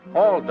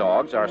All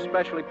dogs are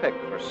specially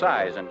picked for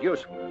size and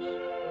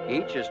usefulness.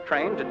 Each is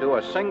trained to do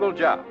a single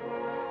job.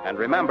 And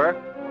remember,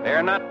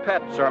 they're not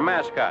pets or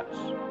mascots.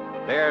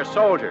 They're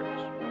soldiers,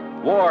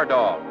 war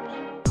dogs.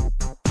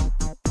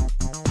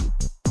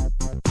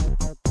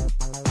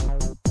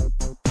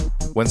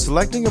 When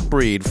selecting a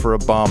breed for a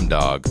bomb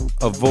dog,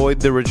 avoid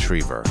the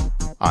retriever.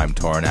 I'm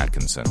Torrin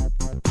Atkinson.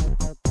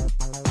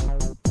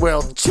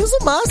 Well, chisel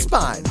my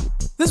spine.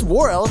 This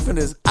war elephant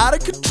is out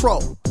of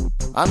control.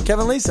 I'm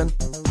Kevin Leeson.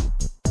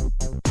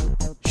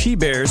 She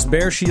bears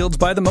bear shields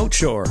by the moat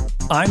shore.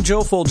 I'm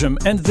Joe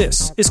Fulgham, and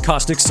this is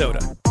Caustic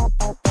Soda.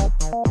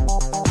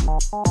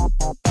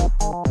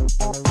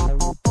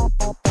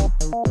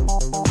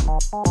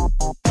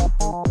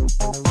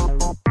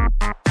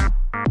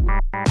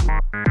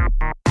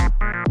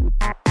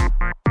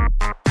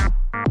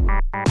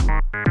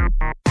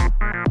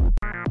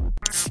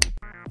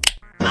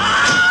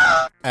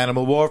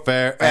 Animal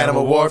warfare,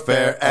 animal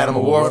warfare,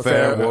 animal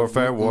warfare,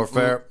 warfare,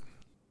 warfare.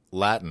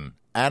 Latin.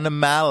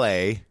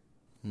 Animale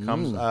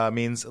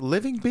means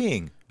living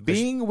being,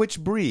 being which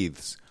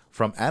breathes.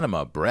 From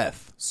anima,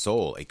 breath,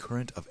 soul, a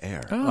current of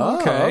air. Oh,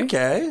 okay.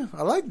 Okay.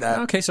 I like that.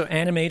 Okay, so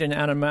animate and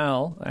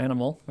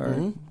animal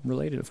are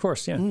related, of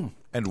course, yeah.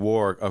 And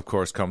war, of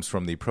course, comes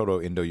from the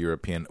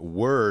Proto-Indo-European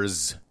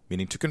wurs,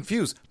 meaning to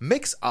confuse,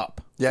 mix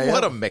up. Yeah.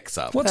 What a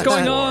mix-up. What's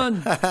going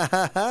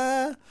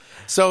on?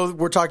 So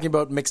we're talking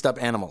about mixed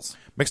up animals.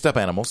 Mixed up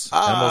animals.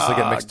 Animals that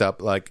get mixed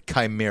up, like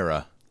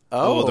chimera.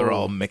 Oh, they're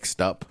all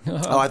mixed up.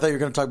 Oh, I thought you were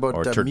going to talk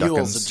about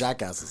mules and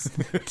jackasses.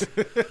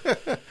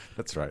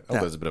 That's right. Oh,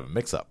 there's a bit of a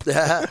mix-up.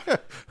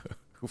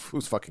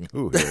 Who's fucking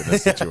who here in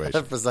this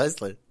situation?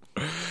 Precisely.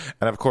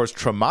 And, of course,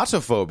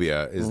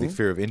 traumatophobia is the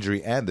fear of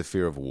injury and the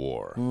fear of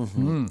war.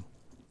 Mm-hmm.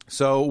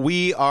 So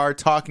we are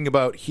talking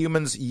about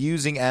humans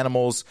using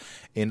animals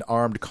in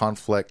armed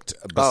conflict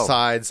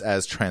besides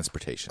as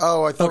transportation.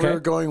 Oh, I thought we were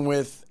going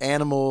with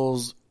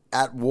animals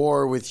at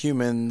war with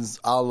humans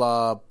a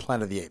la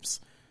Planet of the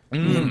Apes.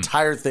 The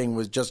entire thing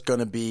was just going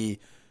to be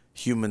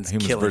humans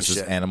killing versus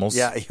shit. animals?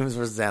 Yeah, humans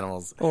versus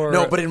animals. Or,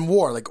 but in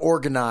war, like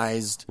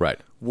organized Right.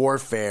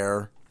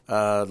 warfare,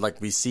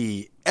 like we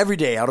see every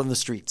day out on the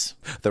streets.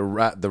 The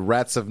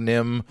rats of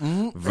Nim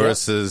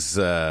versus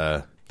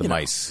the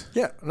mice.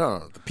 Yeah,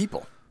 no, the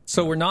people.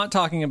 So we're not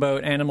talking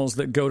about animals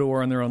that go to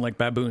war on their own, like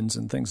baboons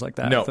and things like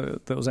that. No.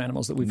 Those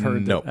animals that we've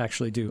heard that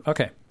actually do.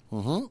 Okay.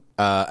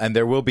 And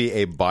there will be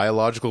a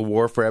biological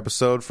warfare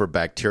episode for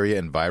bacteria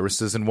and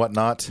viruses and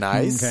whatnot.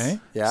 Nice. Okay.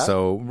 Yeah.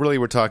 So really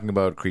we're talking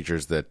about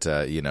creatures that,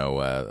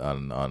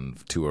 on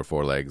 2 or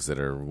 4 legs that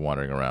are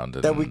wandering around.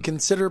 That we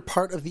consider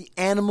part of the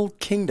animal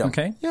kingdom.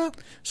 Okay. Yeah.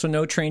 So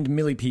no trained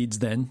millipedes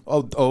then.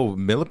 Oh,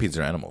 millipedes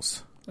are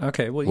animals.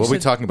 Okay. Well, We're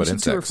talking about you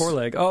said insects. 2 or 4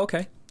 leg. Oh,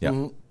 okay.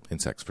 Yeah,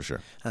 insects for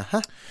sure.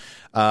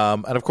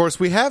 And of course,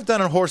 we have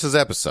done a horses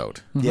episode.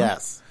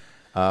 Yes.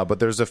 But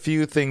there's a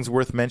few things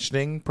worth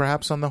mentioning,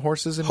 perhaps, on the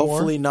horses in war.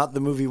 Hopefully not the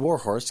movie War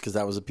Horse, because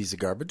that was a piece of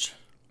garbage.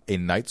 A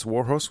knight's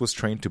warhorse was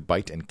trained to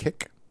bite and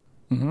kick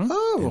in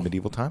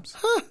medieval times.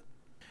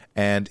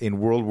 And in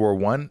World War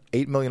I,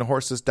 8 million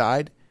horses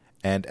died.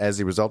 And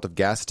as a result of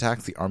gas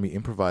attacks, the army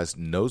improvised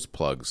nose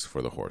plugs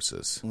for the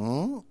horses.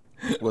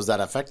 Was that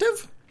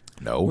effective?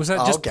 No. Was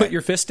that just put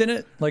your fist in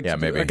it? Like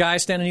maybe. a guy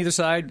standing either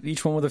side,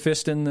 each one with a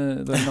fist in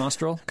the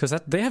nostril? Because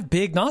they have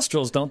big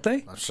nostrils, don't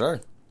they? I'm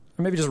sure.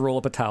 Or maybe just roll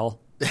up a towel.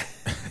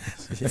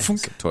 Some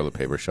toilet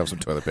paper. Shove some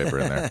toilet paper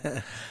in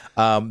there.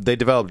 They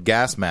developed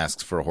gas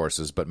masks for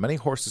horses, but many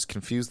horses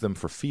confused them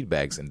for feed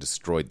bags and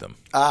destroyed them.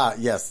 Ah,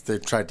 yes. They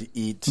tried to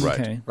eat. Right.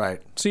 Okay.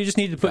 Right. So you just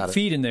needed to put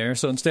feed in there.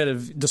 So instead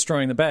of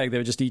destroying the bag, they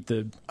would just eat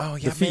the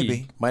feed.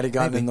 maybe. Might have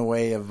gotten in the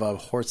way of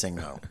horsing,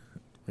 though.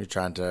 You're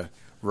trying to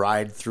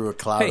ride through a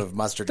cloud of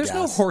mustard there's gas.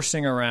 no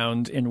horsing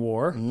around in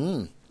war.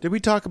 Did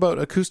we talk about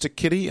Acoustic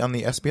Kitty on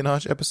the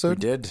espionage episode?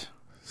 We did.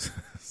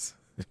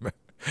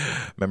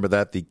 Remember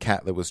that? The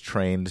cat that was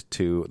trained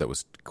that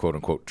was quote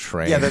unquote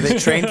trained. Yeah, that they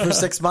trained for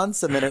 6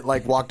 months and then it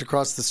walked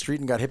across the street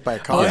and got hit by a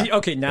car.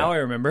 Okay, now I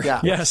remember.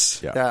 Yeah.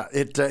 Yes. Yeah.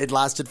 It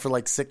lasted for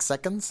 6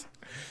 seconds.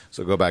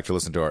 So go back to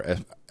listen to our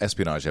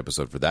espionage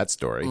episode for that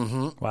story.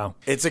 Wow.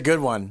 It's a good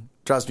one.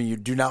 Trust me, you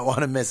do not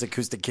want to miss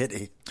Acoustic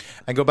Kitty.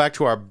 And go back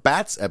to our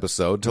bats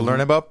episode to learn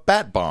about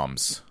bat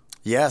bombs.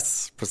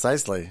 Yes,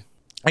 precisely.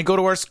 And go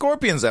to our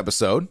scorpions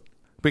episode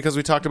because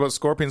we talked about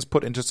scorpions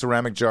put into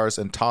ceramic jars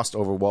and tossed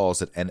over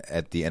walls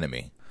at the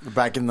enemy.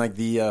 Back in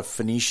the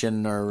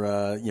Phoenician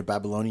or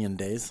Babylonian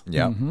days.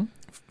 Yeah.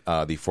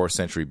 The 4th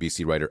century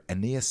BC writer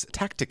Aeneas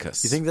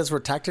Tacticus. You think that's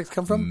where tactics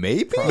come from?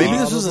 Maybe. Maybe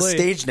this was a Probably.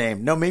 stage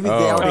name. No, maybe they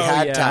already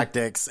had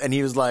tactics, and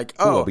he was like,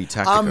 I'll be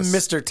Tacticus. I'm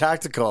Mr.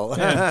 Tactical.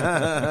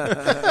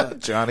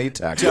 Johnny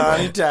Tactical.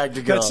 Johnny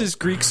Tactical. That's his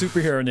Greek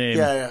superhero name.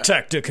 Yeah.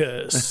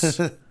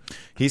 Tacticus.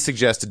 He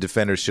suggested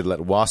defenders should let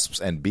wasps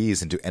and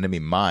bees into enemy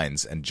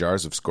mines and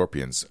jars of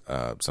scorpions,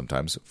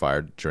 sometimes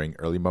fired during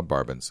early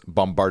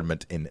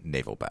bombardment in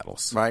naval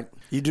battles. Right.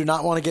 You do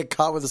not want to get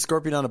caught with a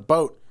scorpion on a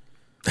boat.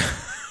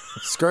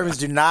 Scorpions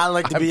do not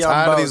like to be on boats.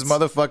 I'm tired of these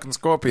motherfucking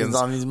scorpions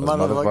on these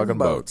motherfucking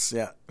boats.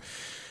 Yeah.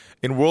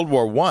 In World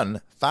War I,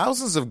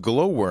 thousands of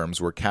glowworms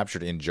were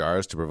captured in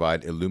jars to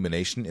provide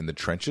illumination in the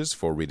trenches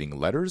for reading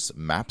letters,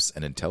 maps,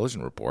 and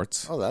intelligence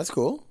reports. Oh, that's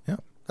cool. Yeah.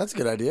 That's a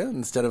good idea.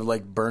 Instead of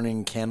like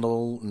burning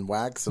candle and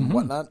wax and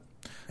whatnot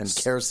and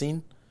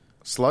kerosene.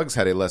 Slugs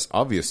had a less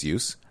obvious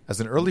use as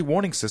an early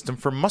warning system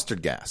for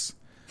mustard gas.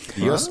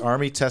 The U.S.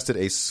 Army tested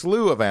a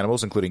slew of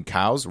animals, including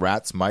cows,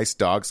 rats, mice,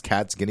 dogs,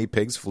 cats, guinea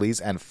pigs,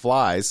 fleas, and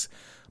flies,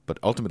 but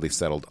ultimately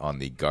settled on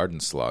the garden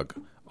slug.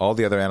 All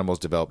the other animals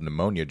developed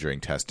pneumonia during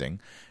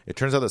testing. It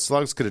turns out that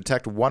slugs could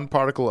detect one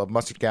particle of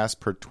mustard gas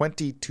per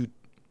 10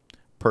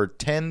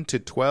 to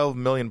 12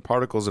 million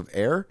particles of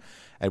air,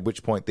 at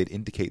which point they'd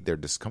indicate their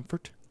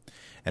discomfort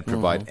and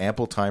provide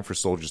ample time for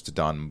soldiers to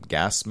don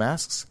gas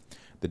masks.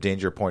 The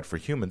danger point for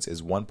humans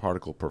is 1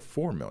 particle per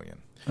 4 million.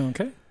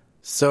 Okay.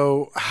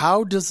 So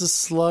how does a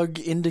slug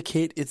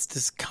indicate its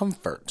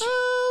discomfort?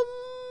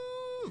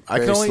 I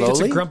can only. It's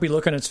a grumpy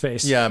look on its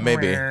face. Yeah,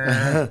 maybe.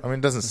 I mean,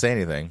 it doesn't say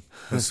anything.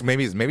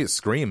 Maybe it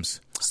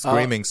screams.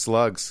 Screaming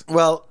slugs.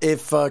 Well,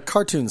 if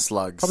cartoon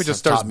slugs Probably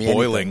just have starts taught me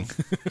boiling.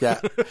 anything- yeah.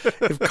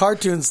 If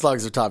cartoon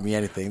slugs have taught me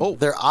anything,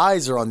 their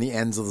eyes are on the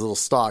ends of the little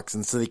stalks,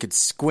 and so they could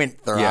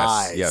squint their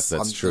eyes. Yes,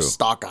 that's on true. The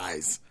stalk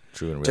eyes.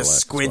 True in real Just life as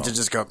squint well. and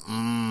just go,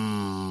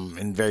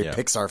 in very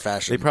Pixar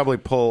fashion. They probably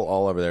pull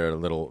all over their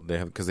little.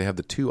 Because they have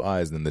the 2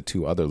 eyes and then the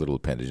 2 other little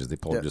appendages. They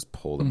just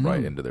pull them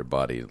right into their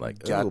body, like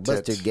Got it.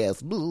 mustard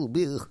gas. Boo,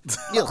 boo.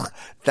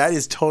 That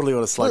is totally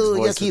what a slug's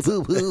voice is.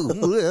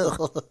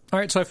 All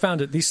right, so I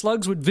found it. These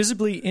slugs would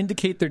visibly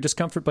indicate their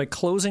discomfort by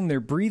closing their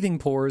breathing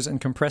pores and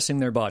compressing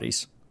their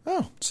bodies.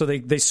 Oh, So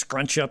they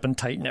scrunch up and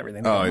tighten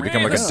everything. oh, you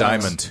become like a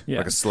diamond, Yeah.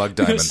 like a slug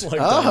diamond. Slug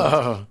diamond.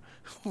 Oh,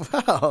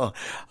 wow.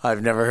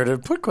 I've never heard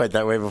it put quite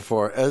that way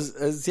before. I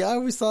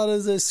always thought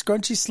as a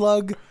scrunchy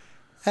slug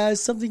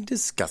as something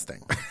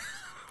disgusting.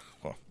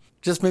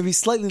 Just maybe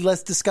slightly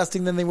less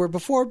disgusting than they were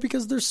before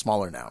because they're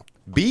smaller now.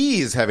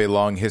 Bees have a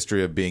long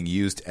history of being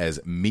used as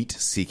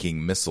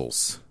meat-seeking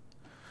missiles.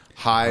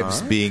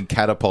 Hives being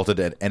catapulted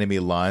at enemy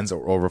lines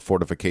or over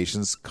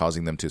fortifications,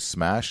 causing them to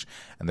smash,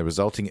 and the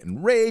resulting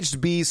enraged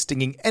bees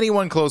stinging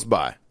anyone close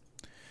by.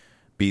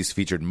 Bees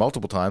featured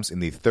multiple times in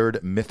the Third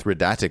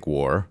Mithridatic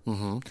War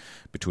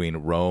between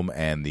Rome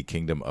and the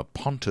Kingdom of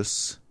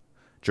Pontus.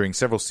 During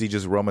several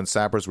sieges, Roman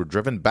sappers were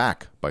driven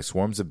back by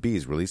swarms of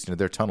bees released into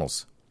their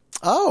tunnels.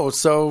 Oh,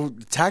 so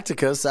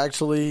Tacticus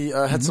actually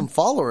had some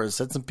followers,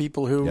 had some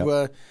people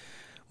who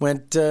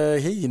went,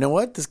 hey, you know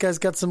what? This guy's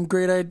got some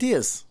great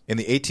ideas. In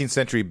the 18th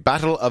century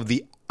Battle of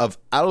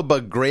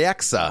Alba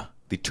Graexa,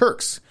 the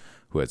Turks,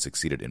 who had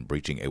succeeded in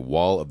breaching a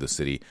wall of the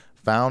city,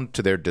 found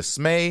to their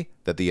dismay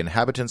that the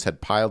inhabitants had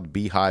piled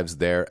beehives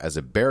there as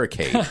a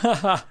barricade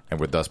and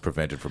were thus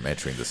prevented from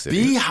entering the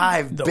city.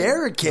 Beehive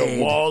barricade.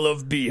 The wall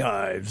of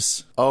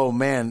beehives. Oh,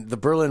 man. The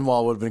Berlin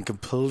Wall would have been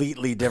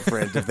completely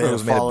different if they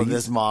had followed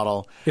this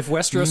model. If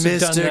Westeros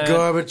had done Mr. that,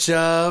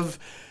 Gorbachev,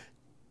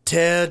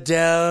 tear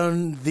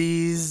down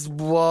these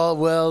walls.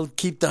 Well,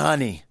 keep the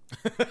honey.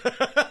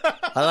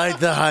 I like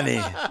the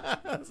honey.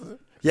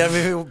 Yeah,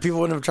 maybe people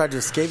wouldn't have tried to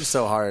escape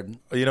so hard.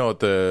 You know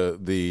what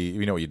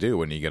you know what you do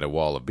when you get a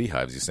wall of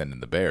beehives? You send in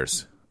the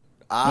bears.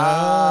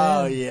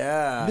 Oh,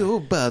 yeah. No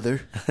bother.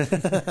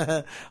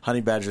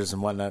 Honey badgers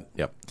and whatnot.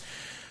 Yep.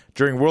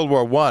 During World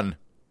War I,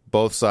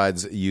 both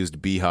sides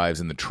used beehives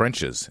in the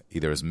trenches,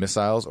 either as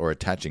missiles or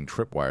attaching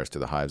tripwires to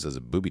the hives as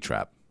a booby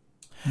trap.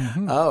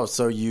 Oh,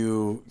 so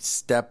you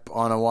step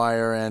on a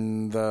wire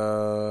and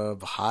the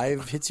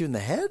hive hits you in the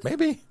head?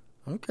 Maybe.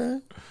 Okay.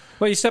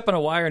 well, you step on a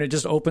wire and it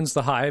just opens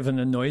the hive and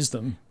annoys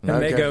them.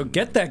 And they go,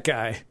 get that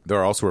guy. There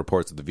are also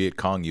reports of the Viet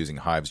Cong using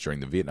hives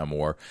during the Vietnam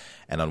War,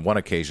 and on one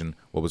occasion,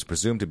 what was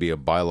presumed to be a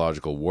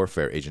biological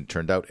warfare agent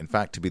turned out, in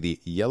fact, to be the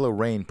yellow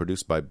rain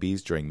produced by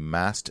bees during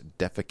massed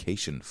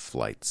defecation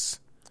flights.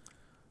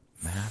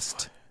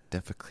 Massed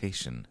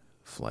defecation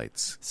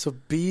flights. So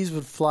bees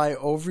would fly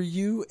over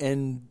you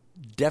and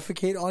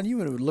defecate on you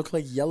and it would look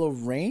like yellow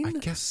rain? I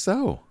guess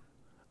so.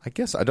 I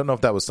don't know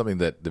if that was something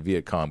that the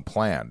Viet Cong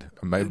planned.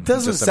 It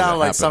doesn't sound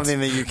like something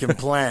that you can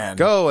plan.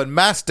 Go and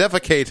mass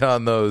defecate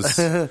on those.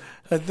 I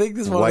think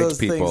this is one white of those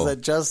people. things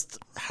that just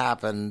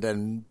happened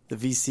and the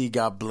VC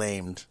got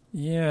blamed.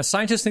 Yeah,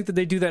 scientists think that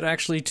they do that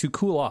actually to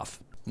cool off.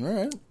 All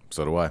right.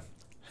 So do I.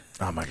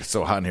 Oh my God, it's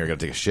so hot in here. I got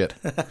to take a shit.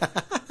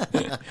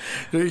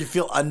 Do you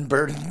feel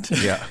unburdened?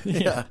 Yeah.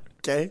 Yeah.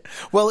 Okay.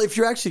 Well, if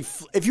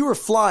you were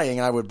flying,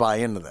 I would buy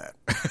into that.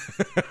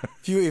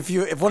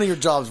 if one of your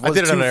jobs was I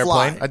did it to on an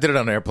fly, airplane. I did it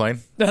on an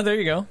airplane. Oh, there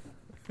you go.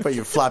 but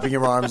you're flapping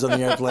your arms on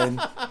the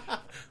airplane.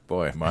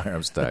 Boy, my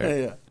arm's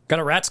tired. Yeah. Got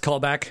a rat's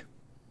callback.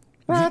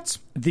 Rats.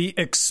 The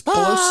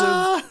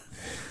explosive...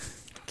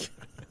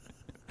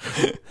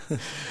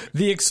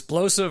 The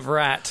explosive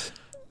rat,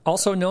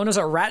 also known as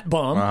a rat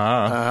bomb,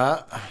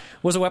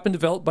 was a weapon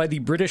developed by the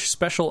British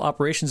Special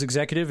Operations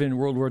Executive in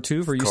World War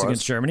II for use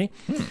against Germany.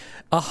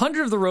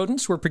 100 of the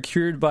rodents were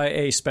procured by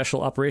a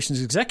Special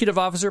Operations Executive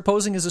officer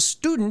posing as a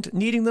student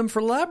needing them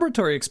for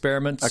laboratory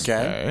experiments.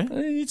 Okay. I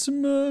need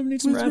some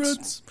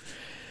rats.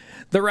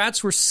 The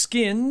rats were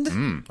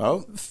skinned,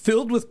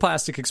 filled with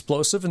plastic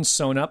explosive, and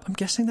sewn up. I'm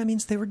guessing that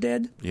means they were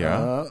dead.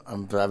 Yeah. I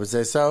would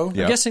say so.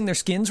 Yeah. I'm guessing their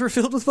skins were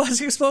filled with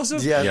plastic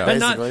explosive. Yeah, and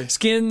basically. not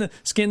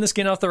skin the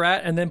skin off the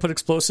rat and then put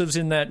explosives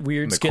in that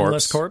weird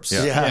skinless corpse.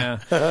 Yeah.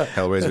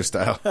 Hellraiser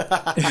style.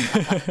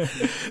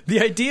 The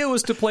idea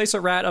was to place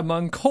a rat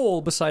among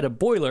coal beside a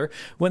boiler.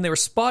 When they were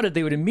spotted,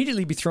 they would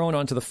immediately be thrown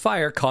onto the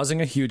fire,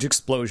 causing a huge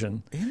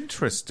explosion.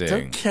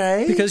 Interesting.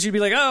 Okay. Because you'd be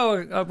like,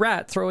 oh, a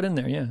rat, throw it in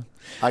there, yeah.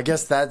 I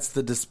guess that's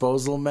the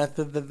disposal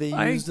method that they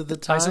used at the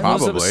time. I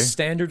suppose it Probably. was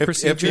standard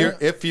procedure.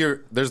 If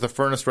you're there's the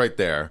furnace right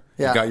there.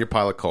 Yeah. You got your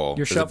pile of coal.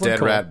 You're There's a shoveling dead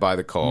coal. rat by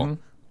the coal.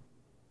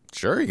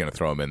 Sure, you're going to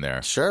throw him in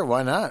there. Sure,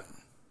 why not?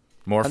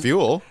 More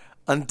fuel.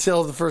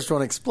 Until the first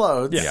one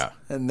explodes. Yeah.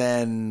 And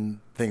then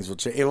things will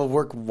change. It will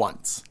work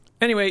once.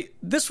 Anyway,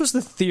 this was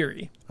the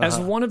theory. As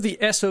one of the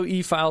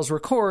SOE files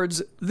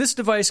records, this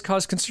device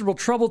caused considerable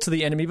trouble to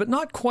the enemy, but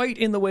not quite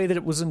in the way that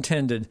it was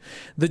intended.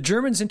 The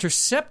Germans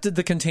intercepted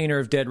the container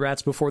of dead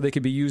rats before they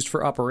could be used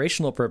for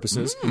operational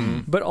purposes,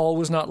 but all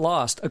was not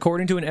lost.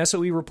 According to an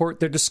SOE report,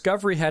 their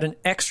discovery had an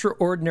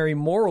extraordinary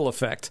moral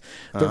effect.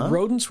 The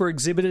rodents were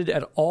exhibited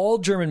at all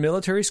German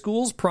military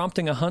schools,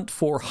 prompting a hunt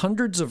for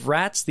hundreds of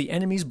rats the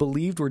enemies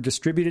believed were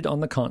distributed on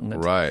the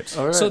continent. Right.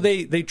 All right. So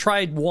they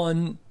tried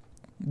one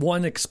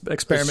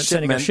experiment,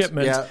 sending a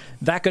shipment. Yeah.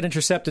 That got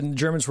intercepted, and the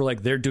Germans were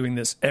like, they're doing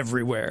this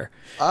everywhere.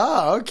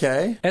 Ah,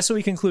 okay.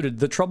 SOE concluded,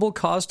 the trouble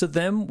caused to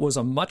them was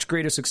a much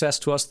greater success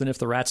to us than if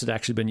the rats had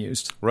actually been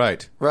used.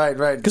 Right. Right.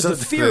 Because the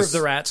fear of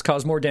the rats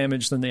caused more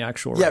damage than the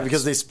actual rats. Yeah,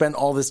 because they spent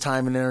all this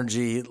time and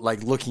energy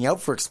like looking out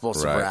for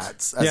explosive Right.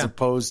 rats as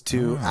opposed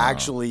to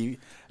actually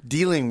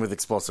dealing with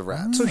explosive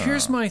rats. So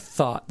here's my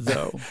thought,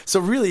 though.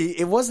 So really,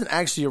 it wasn't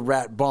actually a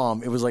rat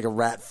bomb. It was like a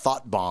rat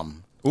thought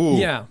bomb. Ooh.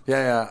 Yeah.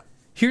 Yeah.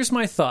 Here's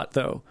my thought,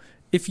 though.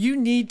 If you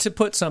need to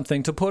put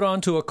something to put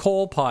onto a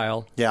coal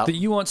pile that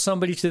you want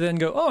somebody to then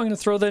go, oh, I'm going to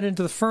throw that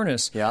into the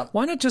furnace,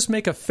 why not just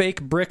make a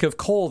fake brick of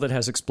coal that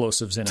has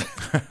explosives in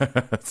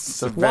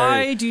it?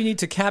 Why do you need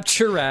to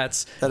capture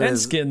rats and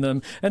skin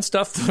them and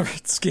stuff the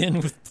rat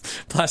skin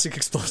with plastic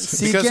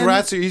explosives? Because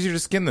rats are easier to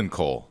skin than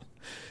coal.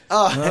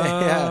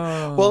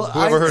 Yeah. Well, Who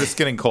ever heard of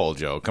skinning coal,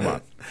 Joe? Come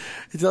on.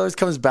 It always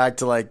comes back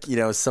to like,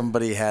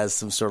 somebody has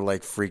some sort of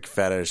like freak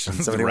fetish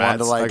and somebody wanted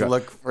to like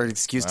look for an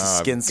excuse to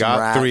skin some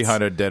rats. Got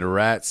 300 dead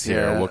rats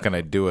here. What can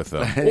I do with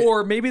them?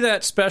 Or maybe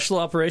that special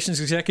operations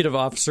executive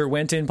officer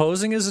went in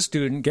posing as a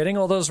student, getting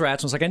all those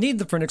rats, and was like, I need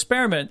them for an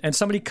experiment. And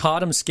somebody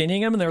caught him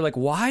skinning them, and they were like,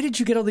 why did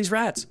you get all these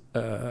rats?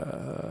 I'm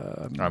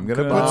going to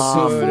put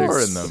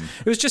C4 in them.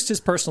 It was just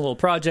his personal little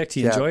project.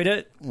 He enjoyed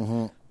it.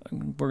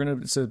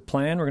 It's a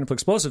plan. We're going to put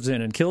explosives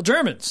in and kill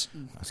Germans.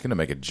 I was going to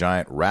make a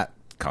giant rat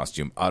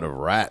costume out of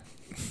rat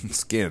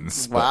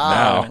skins.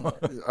 Wow.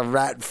 But now a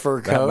rat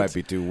fur coat. that might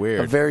be too weird.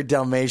 A very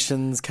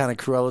Dalmatians kind of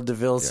Cruella de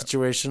Vil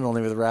situation,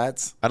 only with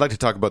rats. I'd like to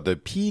talk about the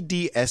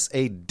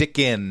PDSA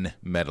Dickin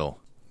Medal.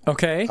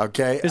 Okay.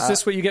 Is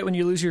this what you get when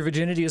you lose your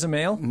virginity as a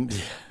male?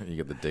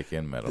 You get the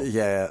Dickin Medal.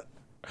 Yeah.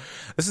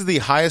 This is the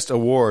highest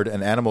award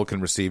an animal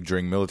can receive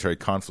during military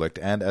conflict,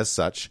 and as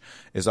such,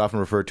 is often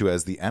referred to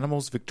as the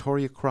Animal's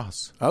Victoria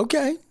Cross.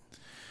 Okay.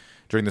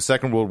 During the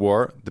Second World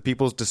War, the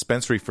People's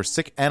Dispensary for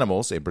Sick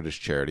Animals, a British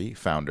charity,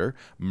 founder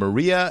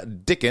Maria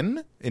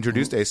Dickin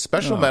introduced a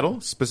special medal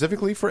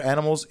specifically for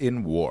animals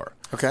in war.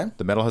 Okay.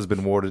 The medal has been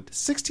awarded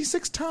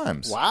 66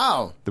 times.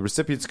 Wow. The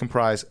recipients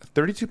comprise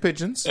 32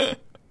 pigeons,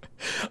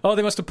 Oh,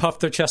 they must have puffed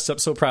their chests up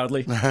so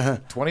proudly.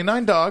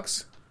 29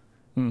 dogs,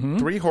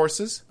 3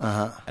 horses,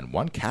 and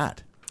 1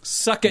 cat.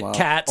 Suck it,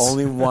 cats.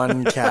 Only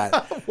one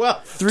cat.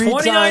 Well, 3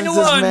 29 times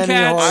to as 1 many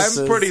cats. horses.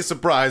 I'm pretty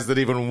surprised that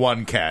even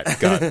 1 cat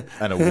got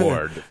an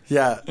award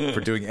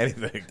for doing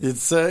anything.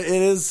 It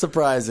is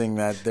surprising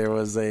that there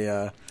was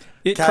a...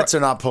 cats are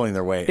not pulling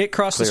their weight. It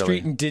crossed the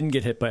street and didn't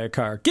get hit by a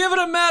car. Give it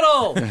a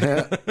medal!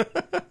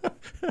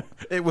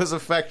 It was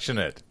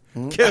affectionate.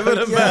 Give it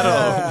a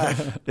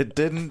medal. It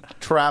didn't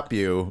trap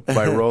you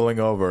by rolling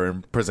over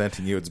and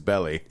presenting you its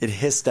belly. It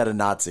hissed at a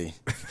Nazi.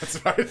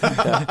 That's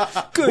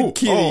right. Good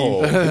kitty.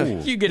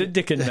 Oh. You get a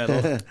Dickin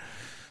medal.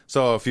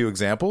 So a few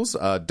examples.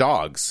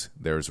 Dogs.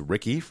 There's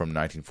Ricky from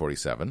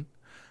 1947.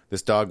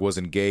 This dog was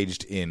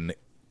engaged in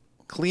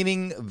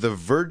cleaning the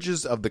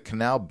verges of the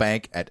canal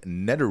bank at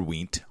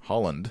Nederweent,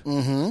 Holland.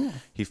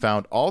 He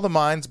found all the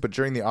mines, but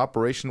during the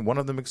operation, one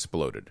of them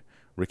exploded.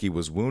 Ricky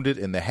was wounded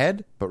in the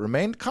head, but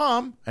remained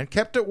calm and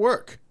kept at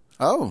work.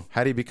 Oh.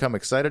 Had he become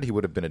excited, he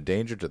would have been a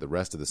danger to the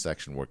rest of the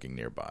section working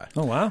nearby.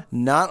 Oh, wow.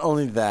 Not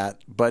only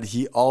that, but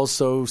he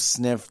also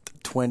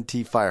sniffed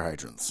 20 fire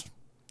hydrants.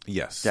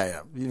 Yes.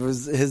 Yeah.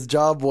 His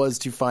job was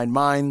to find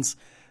mines,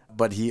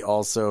 but he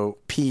also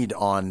peed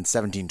on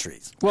 17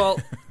 trees. Well,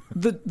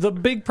 the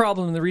big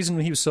problem and the reason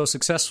he was so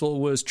successful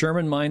was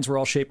German mines were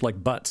all shaped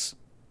like butts.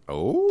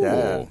 Oh.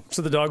 Yeah.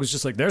 So the dog was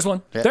just like, there's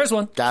one. Yeah. There's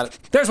one. Got it.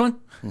 There's one.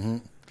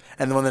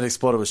 And the one that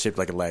exploded was shaped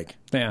like a leg.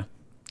 Yeah.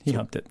 He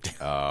humped it.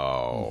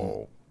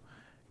 Oh.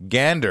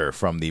 Gander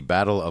from the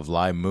Battle of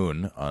Lai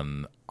Mun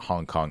on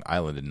Hong Kong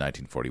Island in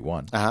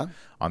 1941.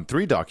 On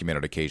 3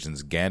 documented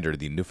occasions, Gander,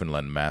 the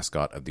Newfoundland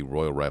mascot of the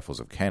Royal Rifles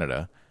of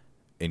Canada,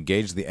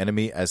 engaged the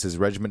enemy as his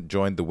regiment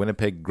joined the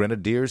Winnipeg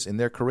Grenadiers in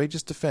their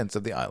courageous defense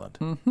of the island.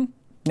 Mm-hmm.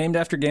 Named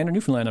after Gander,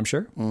 Newfoundland, I'm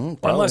sure.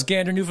 Unless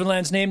Gander,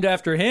 Newfoundland's named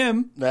after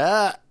him.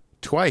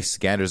 Twice,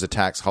 Gander's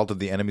attacks halted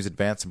the enemy's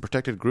advance and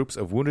protected groups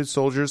of wounded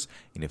soldiers.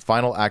 In a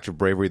final act of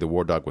bravery, the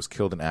war dog was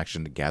killed in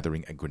action,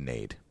 gathering a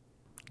grenade.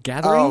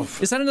 Gathering? Oh.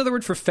 Is that another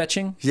word for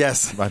fetching?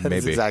 Yes, that's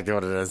maybe. exactly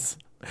what it is.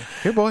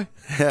 Here, boy.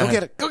 Go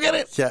get it. Go get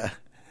it. Yeah.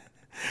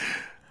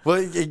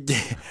 Well,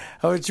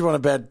 how much you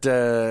want to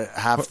bet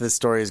half this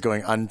story is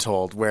going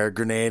untold, where a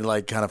grenade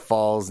kind of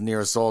falls near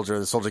a soldier,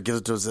 the soldier gives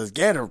it to him and says,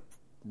 Gander,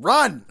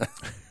 run!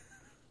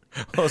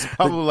 Well, it's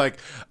probably like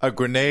a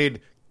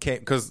grenade came,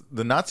 because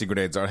the Nazi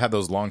grenades had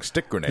those long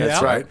stick grenades.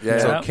 That's right. Yeah,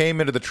 so yeah. it came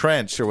into the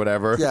trench or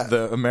whatever. Yeah.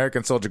 The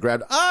American soldier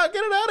grabbed, get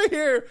it out of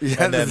here!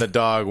 Yeah, and then the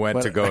dog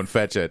went to go and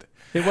fetch it.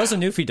 It was a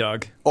Newfie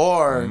dog.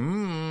 Or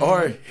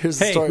here's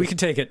the story. Hey, we can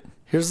take it.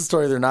 Here's the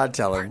story they're not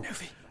telling.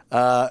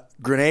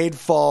 Grenade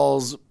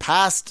falls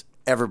past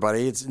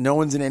everybody. No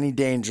one's in any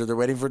danger. They're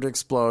waiting for it to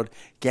explode.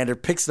 Gander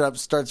picks it up,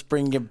 starts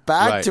bringing it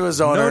back to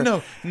his owner.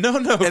 No.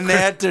 And they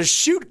had to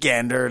shoot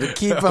Gander to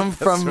keep him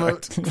from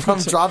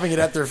dropping it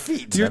at their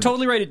feet. You're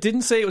totally right. It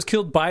didn't say it was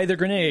killed by the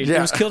grenade. Yeah.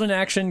 It was killed in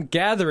action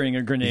gathering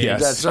a grenade.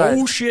 Yes. That's right.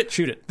 Oh, shit,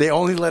 shoot it. They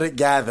only let it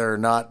gather,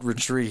 not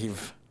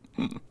retrieve.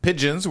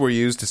 Pigeons were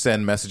used to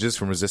send messages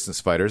from resistance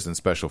fighters and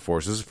special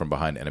forces from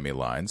behind enemy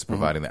lines,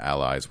 providing the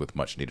Allies with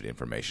much-needed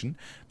information.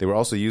 They were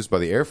also used by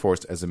the Air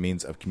Force as a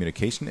means of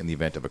communication in the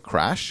event of a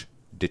crash,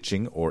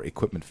 ditching, or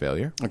equipment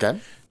failure. Okay.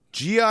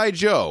 G.I.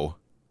 Joe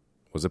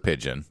was a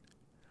pigeon.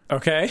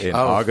 Okay. In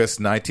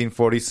August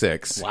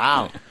 1946.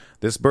 Wow.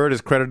 This bird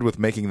is credited with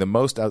making the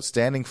most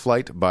outstanding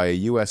flight by a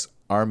U.S.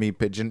 Army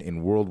pigeon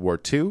in World War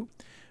II,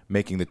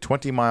 making the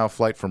 20-mile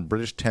flight from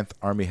British 10th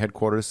Army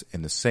headquarters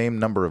in the same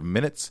number of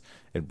minutes.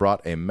 It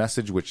brought a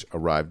message which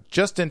arrived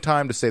just in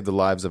time to save the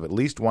lives of at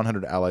least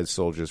 100 Allied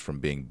soldiers from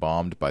being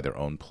bombed by their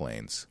own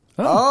planes.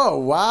 Oh,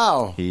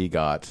 wow. He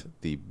got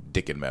the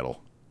Dickin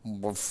Medal.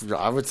 Well,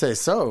 I would say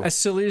so. As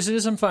silly as it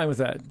is, I'm fine with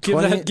that. Give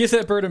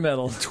that bird a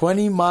medal.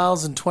 20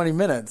 miles in 20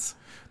 minutes.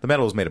 The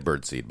medal was made of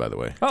birdseed, by the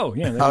way. Oh,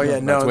 yeah. Oh, yeah.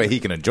 That's the way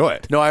he can enjoy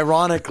it. No,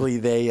 ironically,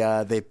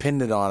 they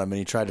pinned it on him and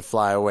he tried to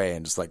fly away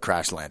and just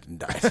crash landed and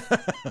died.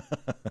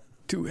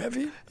 Too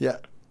heavy? Yeah.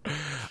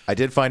 I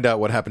did find out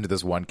what happened to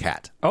this one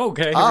cat.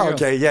 Okay.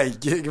 Okay. Yeah.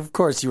 Of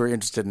course, you were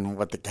interested in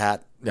what the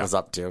cat was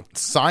up to.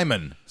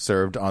 Simon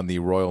served on the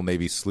Royal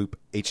Navy sloop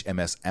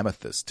HMS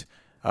Amethyst.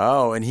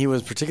 Oh, and he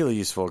was particularly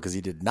useful because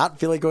he did not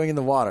feel like going in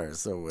the water,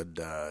 so would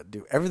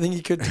do everything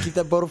he could to keep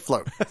that boat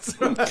afloat. That's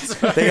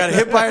right. They got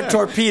hit by a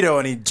torpedo,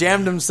 and he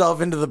jammed himself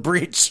into the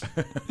breach.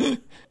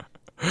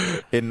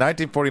 In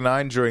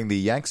 1949, during the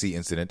Yangtze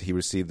incident, he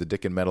received the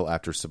Dickin Medal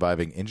after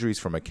surviving injuries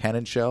from a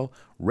cannon shell,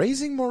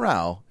 raising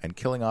morale, and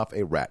killing off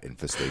a rat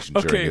infestation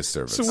during his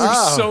service. So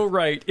we're so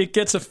right. It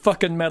gets a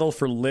fucking medal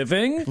for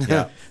living,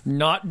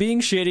 not being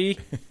shitty,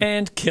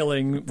 and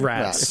killing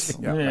rats.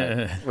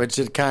 Which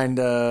it kind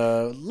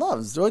of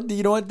loves.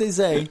 You know what they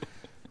say?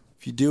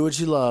 If you do what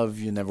you love,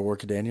 you never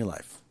work a day in your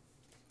life.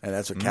 And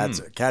that's what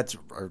cats are. Cats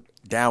are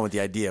down with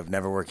the idea of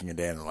never working a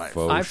day in their life.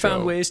 I've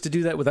found ways to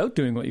do that without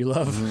doing what you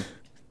love.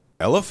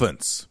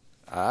 Elephants.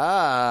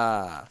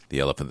 The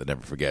elephant that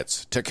never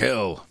forgets to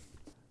kill.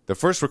 The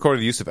first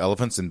recorded use of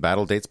elephants in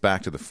battle dates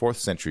back to the 4th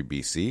century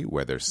BC,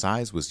 where their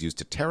size was used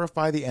to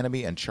terrify the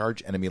enemy and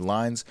charge enemy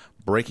lines,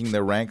 breaking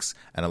their ranks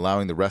and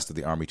allowing the rest of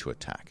the army to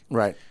attack.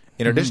 Right.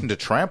 In addition to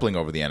trampling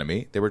over the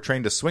enemy, they were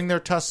trained to swing their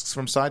tusks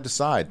from side to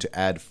side to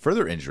add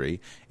further injury.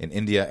 In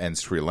India and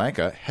Sri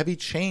Lanka, heavy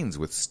chains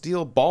with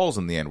steel balls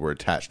in the end were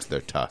attached to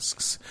their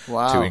tusks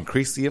to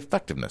increase the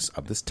effectiveness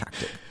of this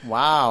tactic.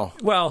 Wow.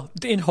 Well,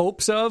 in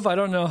hopes of, I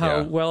don't know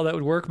how well that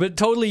would work, but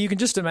totally you can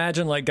just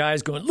imagine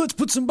guys going, let's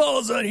put some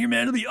balls on here,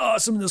 man. It'll be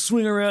awesome. They'll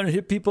swing around and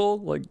hit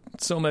people.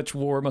 So much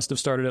war must have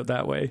started out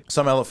that way.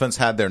 Some elephants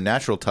had their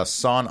natural tusks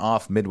sawn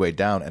off midway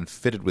down and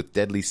fitted with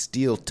deadly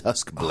steel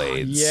tusk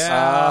blades.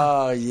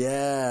 Oh,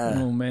 yeah.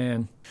 Oh,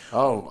 man.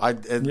 Oh, are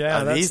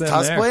these them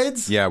tusk there.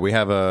 blades? Yeah, we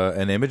have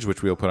an image,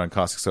 which we'll put on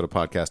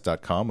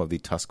causticsodapodcast.com, of the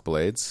tusk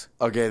blades.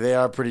 Okay, they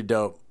are pretty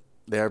dope.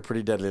 They are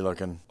pretty deadly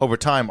looking. Over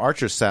time,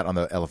 archers sat on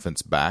the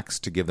elephants' backs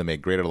to give them a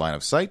greater line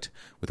of sight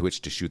with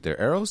which to shoot their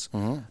arrows.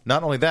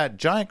 Not only that,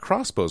 giant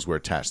crossbows were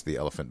attached to the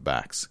elephant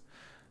backs,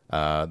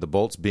 the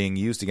bolts being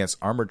used against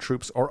armored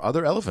troops or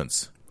other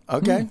elephants.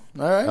 Okay,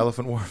 all right.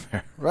 Elephant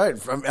warfare. Right,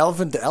 from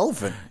elephant to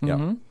elephant.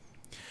 Yeah.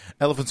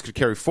 Elephants could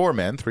carry 4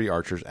 men, 3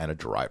 archers, and a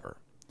driver.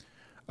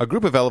 A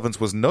group of elephants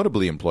was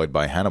notably employed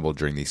by Hannibal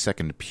during the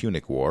Second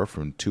Punic War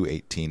from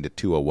 218 to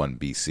 201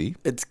 BC.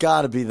 It's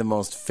got to be the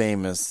most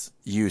famous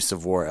use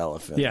of war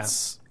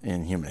elephants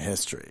in human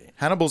history.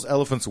 Hannibal's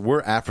elephants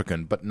were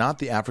African, but not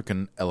the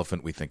African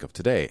elephant we think of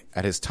today.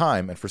 At his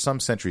time, and for some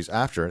centuries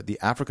after, the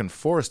African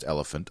forest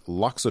elephant,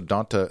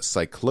 Loxodonta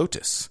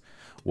cyclotis,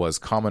 was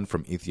common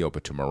from Ethiopia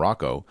to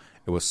Morocco,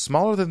 It was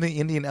smaller than the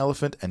Indian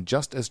elephant and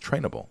just as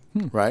trainable.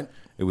 Right.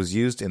 It was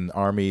used in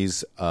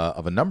armies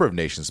of a number of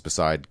nations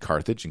beside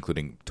Carthage,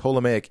 including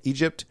Ptolemaic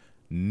Egypt,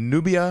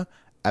 Nubia,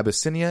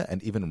 Abyssinia,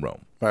 and even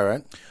Rome.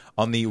 Right.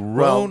 On the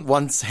Well, Rhone...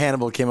 once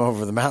Hannibal came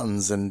over the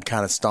mountains and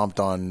kind of stomped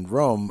on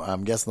Rome,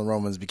 I'm guessing the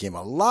Romans became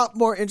a lot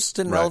more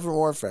interested in elephant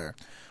warfare.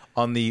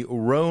 On the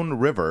Rhone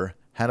River,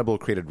 Hannibal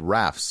created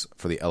rafts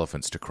for the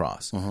elephants to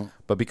cross.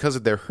 But because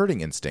of their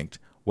herding instinct,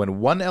 when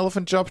one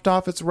elephant jumped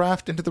off its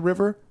raft into the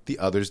river, the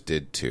others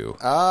did too.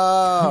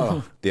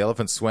 Oh. The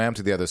elephants swam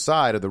to the other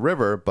side of the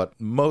river, but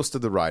most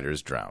of the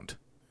riders drowned.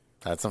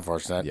 That's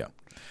unfortunate. Yeah.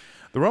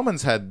 The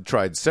Romans had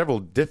tried several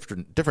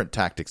different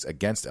tactics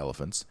against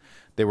elephants.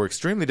 They were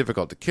extremely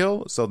difficult to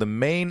kill, so the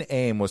main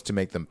aim was to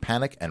make them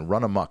panic and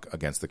run amok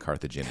against the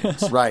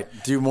Carthaginians. Right.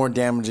 Do more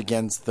damage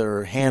against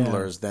their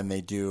handlers than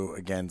they do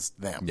against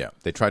them. Yeah.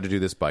 They tried to do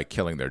this by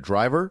killing their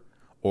driver,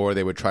 or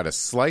they would try to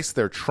slice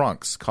their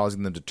trunks,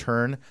 causing them to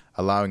turn,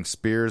 allowing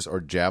spears or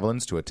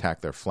javelins to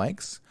attack their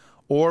flanks,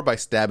 or by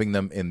stabbing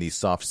them in the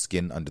soft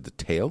skin under the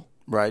tail.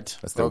 Right.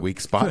 That's their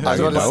weak spot. I was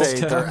going to Most.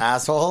 say their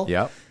asshole.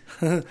 Yeah.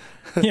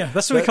 Yeah,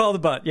 that's what we call the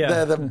butt.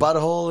 Yeah. The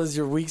butthole is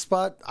your weak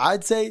spot.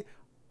 I'd say,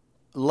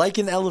 like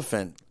an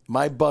elephant,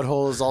 my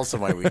butthole is also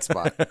my weak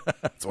spot.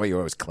 That's why you're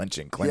always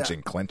clenching.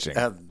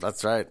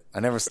 That's right. I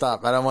never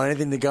stop. I don't want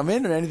anything to come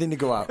in or anything to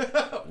go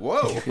out.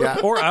 Whoa. Yeah.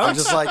 Or out. I'm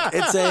just like,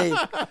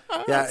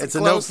 it's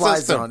a no-fly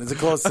zone. It's a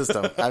closed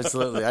system.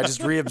 Absolutely. I just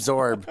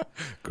reabsorb.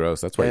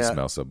 Gross. That's why you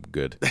smell so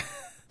good.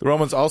 The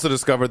Romans also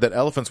discovered that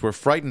elephants were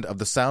frightened of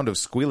the sound of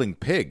squealing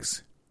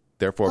pigs.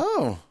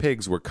 Therefore,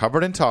 pigs were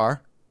covered in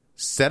tar,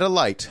 set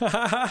alight,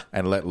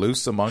 and let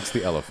loose amongst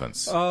the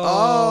elephants.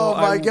 Oh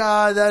my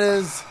God. That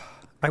is...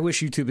 I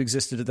wish YouTube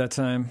existed at that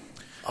time.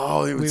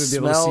 Oh, it would be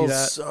able to smell see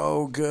that.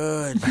 so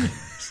good.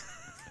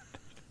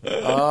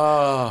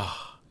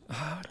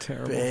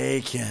 Terrible.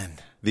 Bacon.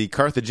 The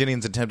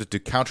Carthaginians attempted to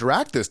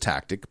counteract this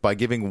tactic by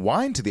giving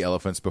wine to the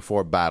elephants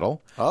before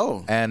battle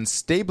and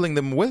stabling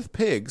them with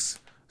pigs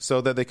so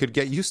that they could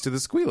get used to the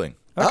squealing.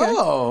 Okay.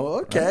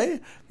 Oh, okay.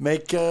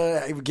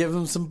 Give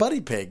them some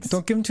buddy pigs.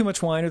 Don't give them too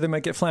much wine or they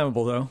might get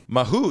flammable, though.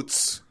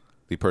 Mahouts,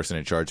 the person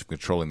in charge of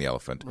controlling the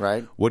elephant,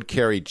 Right. would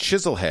carry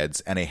chisel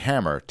heads and a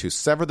hammer to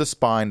sever the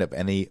spine of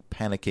any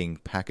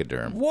panicking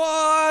pachyderm.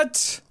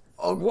 What?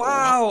 Oh,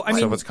 wow. I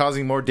mean, So if it's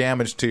causing more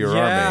damage to your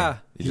Yeah. army,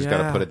 you just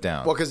got to put it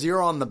down. Well, because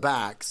you're on the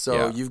back, so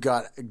Yeah. you've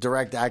got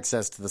direct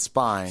access to the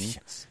spine.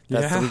 That's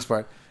Yeah. the weak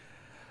part.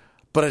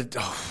 But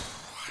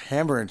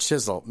hammer and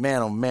chisel,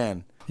 man, oh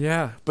man.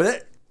 yeah.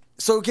 But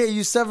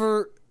you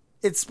sever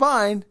its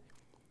spine,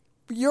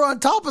 but you're on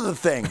top of the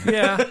thing.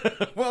 Yeah.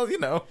 Well, you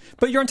know.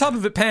 But you're on top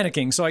of it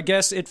panicking, so I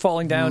guess it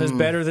falling down is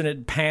better than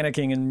it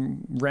panicking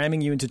and ramming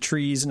you into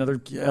trees and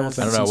other elephants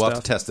I don't know. and We'll have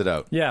stuff. to test it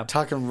out. Yeah.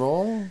 Tuck and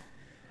roll?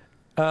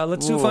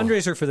 Let's do a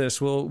fundraiser for this.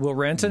 We'll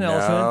rent an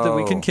elephant that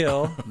we can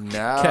kill.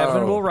 No.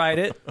 Kevin will ride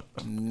it.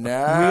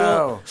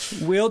 No.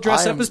 We'll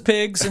dress up as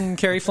pigs and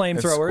carry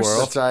flamethrowers. Squirrel.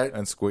 That's right.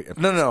 And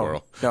No.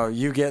 Squirrel. No,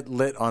 you get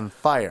lit on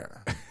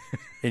fire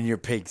in your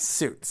pig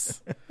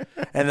suits.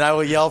 And I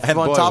will yell from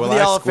on boy, top of will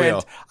the I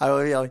elephant. squeal. I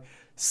will yell,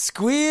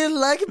 squeal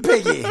like a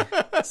piggy.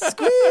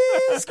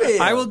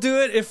 Squeal. I will do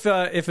it if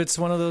it's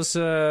one of those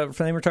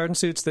flame retardant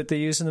suits that they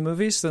use in the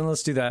movies. Then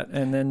let's do that.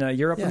 And then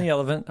you're up on the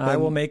elephant. I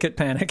will make it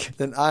panic.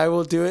 Then I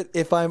will do it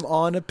if I'm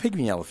on a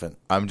pygmy elephant.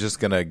 I'm just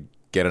going to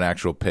get an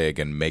actual pig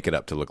and make it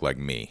up to look like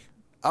me.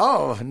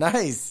 Oh,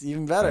 nice.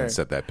 Even better. And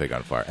set that pig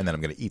on fire. And then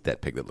I'm going to eat that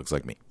pig that looks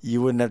like me.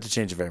 You wouldn't have to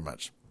change it very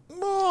much.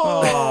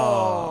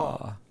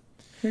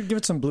 Give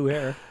it some blue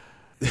hair.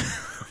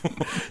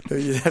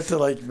 You'd have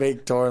to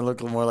make Torn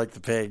look more like the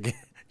pig.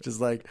 Just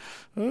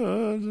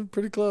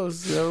pretty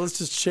close. Let's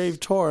just shave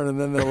Torn and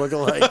then they'll look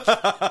alike.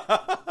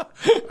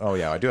 Oh,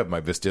 yeah. I do have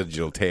my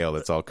vestigial tail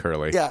that's all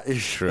curly. Yeah,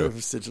 True.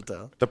 Vestigial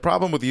tail. The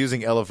problem with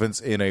using elephants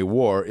in a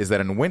war is that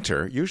in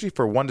winter, usually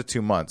for 1 to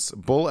 2 months,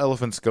 bull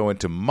elephants go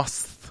into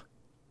must.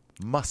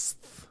 Must.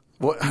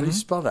 What? How do you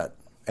spell that?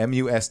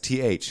 Musth.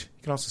 You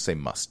can also say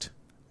must.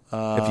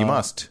 If you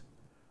must,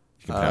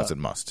 you can pronounce it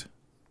must.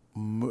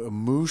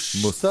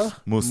 Musta?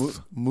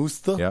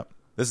 Musta? Yeah.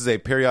 This is a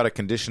periodic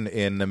condition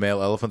in the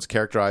male elephants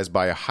characterized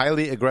by a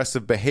highly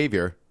aggressive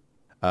behavior,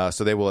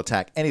 so they will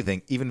attack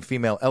anything, even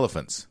female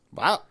elephants.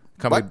 Wow.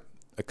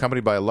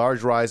 Accompanied by a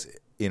large rise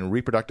in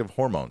reproductive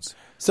hormones.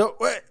 So,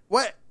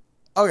 what?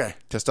 Okay.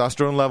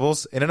 Testosterone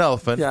levels in an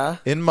elephant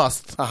in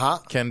must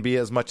can be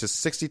as much as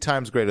 60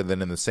 times greater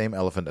than in the same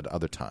elephant at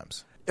other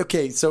times.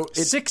 Okay, so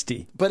it's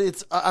 60.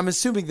 But I'm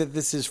assuming that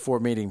this is for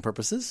mating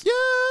purposes.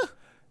 Yeah.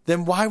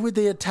 Then why would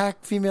they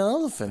attack female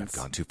elephants?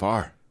 Gone too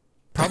far.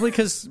 Probably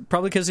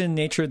because in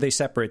nature they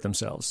separate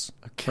themselves.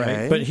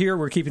 Okay. Right? But here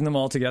we're keeping them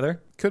all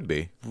together. Could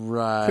be.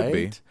 Right. Could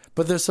be.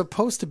 But they're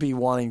supposed to be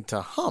wanting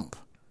to hump.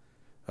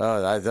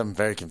 Oh, I'm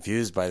very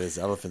confused by this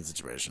elephant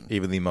situation.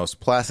 Even the most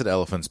placid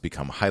elephants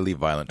become highly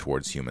violent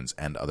towards humans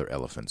and other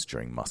elephants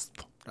during must.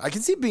 I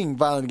can see being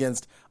violent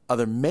against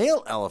other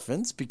male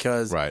elephants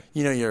because, Right.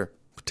 you're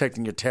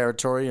protecting your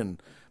territory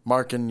and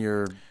marking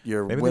your Maybe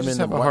women they just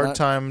have and a hard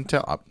whatnot.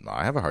 time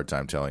I have a hard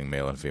time telling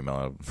male and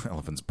female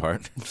elephants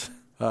apart.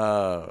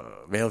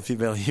 Male and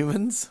female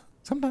humans?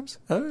 Sometimes.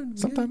 Oh,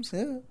 Sometimes.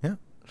 Yeah.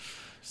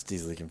 Just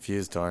easily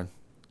confused, Torn.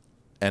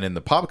 And in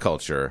the pop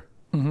culture,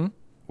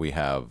 we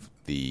have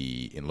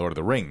in Lord of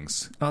the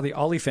Rings. Oh, the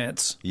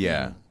Oliphants.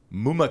 Yeah.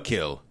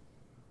 Mumakil.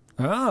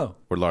 Oh.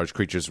 Were large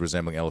creatures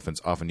resembling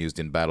elephants often used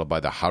in battle by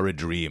the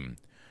Haradrim.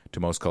 To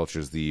most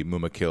cultures, the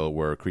Mumakil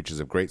were creatures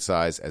of great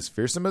size, as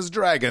fearsome as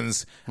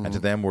dragons, and to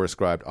them were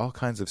ascribed all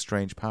kinds of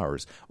strange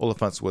powers.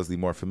 Oliphants was the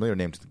more familiar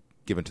name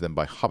given to them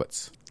by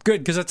hobbits.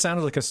 Good, because that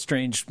sounded like a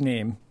strange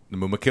name. The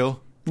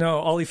Mumakil? No,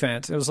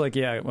 Oliphant. It was like,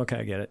 yeah, okay,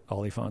 I get it.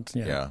 Oliphant.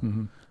 Yeah.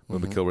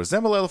 Mumakil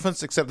resemble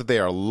elephants, except that they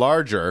are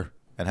larger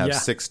and have Yeah.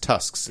 6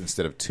 tusks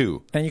instead of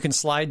 2. And you can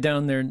slide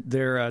down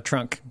their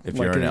trunk If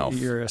like you're an elf.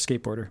 You're a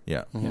skateboarder.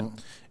 Yeah.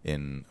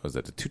 Was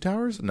that the Two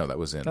Towers? No, that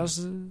was in... That was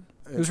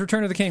it was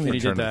Return of the King that he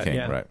Return did of the that. King,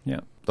 Yeah. right. Yeah.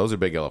 Those are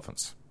big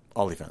elephants.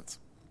 Oliphants.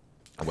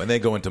 When they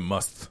go into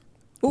must,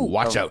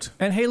 watch out.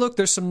 And hey, look,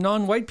 there's some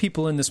non-white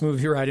people in this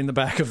movie riding the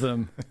back of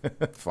them.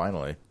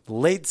 Finally.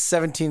 Late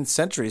 17th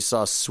century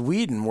saw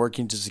Sweden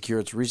working to secure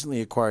its recently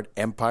acquired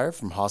empire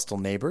from hostile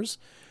neighbors,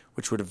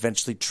 which would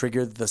eventually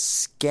trigger the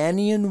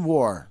Scanian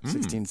War,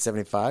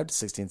 1675 to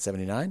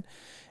 1679,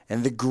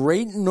 and the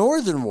Great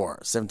Northern War,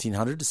 1700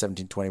 to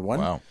 1721.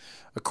 Wow.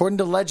 According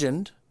to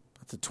legend,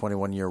 that's a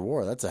 21-year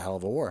war. That's a hell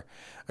of a war.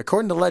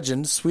 According to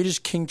legend, Swedish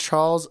King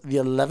Charles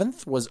XI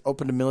was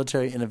open to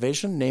military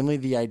innovation, namely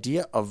the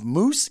idea of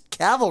moose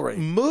cavalry.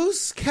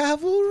 Moose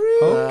cavalry?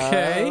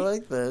 Okay. I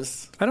like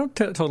this. I don't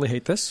totally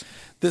hate this.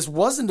 This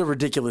wasn't a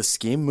ridiculous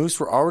scheme. Moose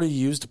were already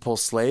used to pull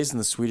sleighs in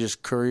the Swedish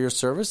courier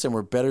service and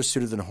were better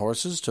suited than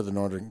horses to the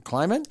northern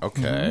climate.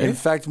 Okay. In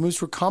fact,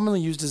 moose were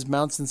commonly used as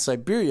mounts in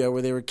Siberia,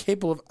 where they were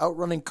capable of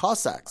outrunning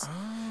Cossacks.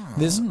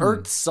 This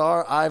irked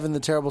Tsar Ivan the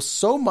Terrible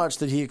so much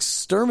that he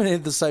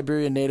exterminated the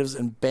Siberian natives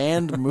and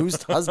banned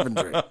moose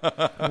husbandry.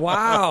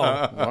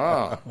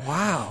 Wow.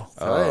 Wow.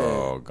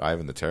 Oh,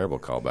 Ivan the Terrible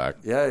callback.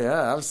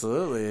 Yeah,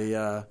 absolutely.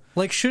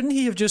 Like, shouldn't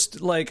he have just,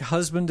 like,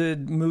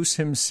 husbanded moose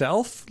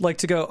himself? Like,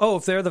 to go, oh,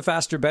 if they're the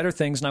faster, better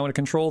things and I want to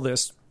control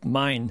this,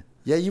 mine.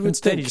 Yeah, you would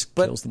Instead, think, he just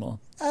but kills them all.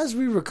 as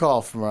we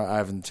recall from our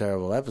Ivan the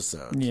Terrible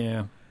episode,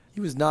 Yeah. he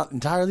was not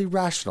entirely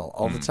rational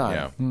all the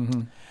time.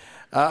 Yeah.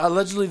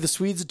 Allegedly, the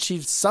Swedes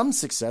achieved some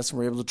success and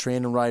were able to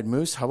train and ride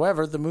moose.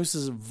 However, the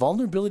moose's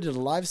vulnerability to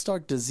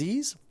livestock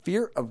disease,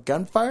 fear of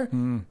gunfire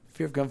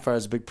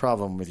is a big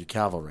problem with your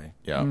cavalry.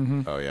 Yeah.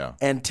 Oh, yeah.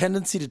 And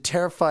tendency to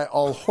terrify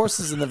all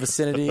horses in the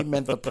vicinity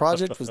meant the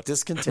project was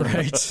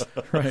discontinued.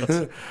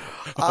 Right.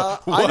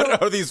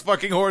 What are these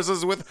fucking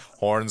horses with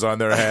horns on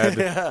their head?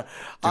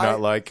 Do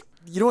not like...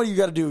 You know what you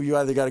got to do? You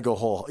either got to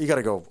go you got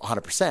to go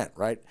 100%,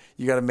 right?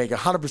 You got to make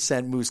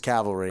 100% moose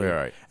cavalry.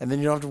 Right. And then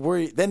you don't have to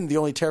worry. Then the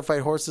only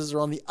terrified horses are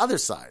on the other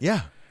side.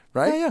 Yeah.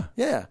 Right?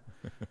 Yeah.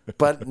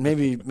 But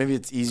maybe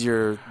it's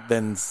easier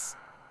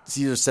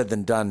said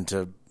than done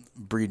to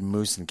breed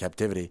moose in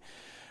captivity.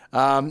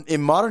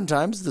 In modern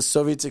times, the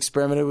Soviets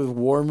experimented with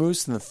war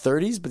moose in the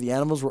 30s, but the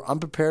animals were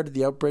unprepared at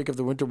the outbreak of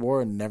the Winter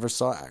War and never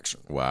saw action.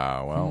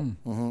 Wow.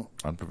 Well,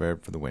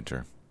 unprepared for the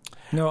winter.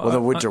 No,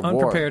 the Winter War.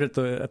 unprepared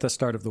at the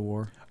start of the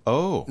war.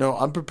 Oh. No,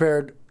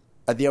 unprepared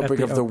at the outbreak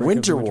of the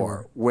Winter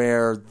War,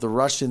 where the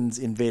Russians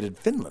invaded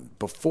Finland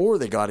before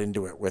they got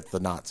into it with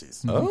the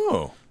Nazis.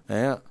 Oh.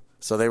 Yeah.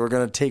 So they were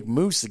going to take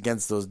moose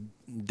against those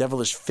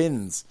devilish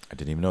Finns. I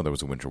didn't even know there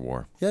was a winter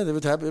war. Yeah, they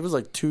would happen. It was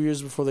like 2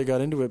 years before they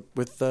got into it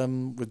with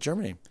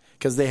Germany,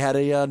 because they had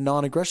a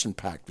non-aggression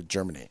pact with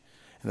Germany,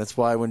 and that's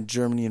why when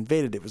Germany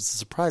invaded, it was a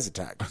surprise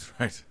attack.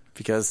 Right.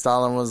 Because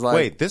Stalin was like,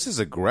 Wait, this is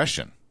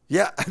aggression.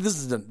 Yeah, this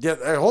is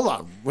hey, hold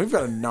on. We've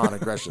got a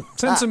non-aggression.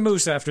 Send some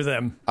moose after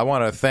them. I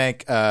want to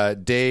thank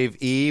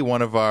Dave E.,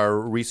 one of our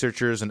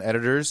researchers and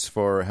editors,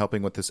 for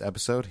helping with this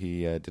episode.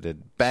 He did a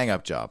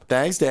bang-up job.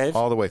 Thanks, Dave.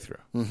 All the way through.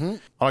 Mm-hmm.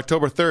 On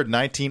October 3rd,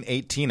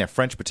 1918, a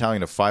French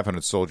battalion of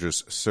 500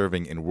 soldiers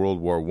serving in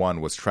World War I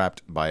was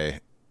trapped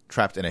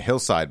in a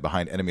hillside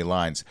behind enemy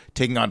lines,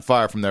 taking on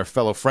fire from their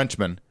fellow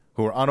Frenchmen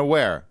who were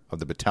unaware of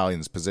the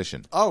battalion's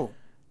position. Oh.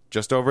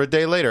 Just over a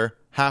day later,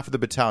 half of the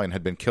battalion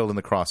had been killed in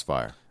the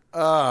crossfire.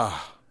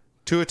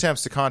 2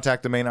 attempts to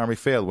contact the main army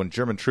failed when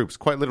German troops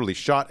quite literally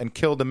shot and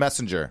killed the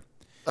messenger.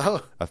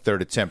 Oh. A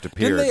third attempt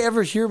appeared. Didn't they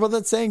ever hear about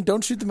that saying,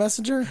 don't shoot the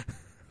messenger?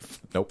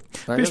 Nope.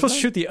 You're supposed to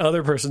shoot the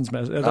other person's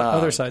the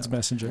other side's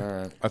messenger.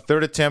 All right. A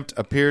third attempt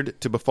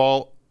appeared to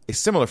befall a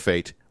similar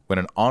fate when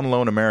an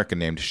on-loan American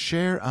named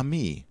Cher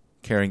Ami,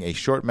 carrying a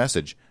short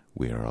message,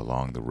 "We are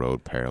along the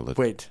road parallel."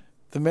 Wait,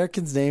 the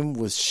American's name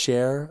was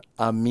Cher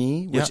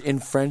Ami, which in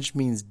French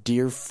means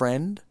dear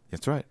friend?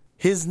 That's right.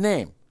 His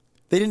name.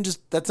 They didn't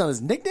that's not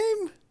his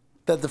nickname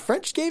that the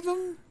French gave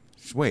him?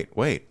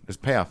 Wait. There's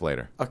payoff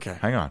later. Okay.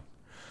 Hang on.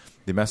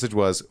 The message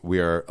was, "We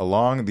are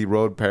along the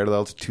road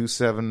parallel to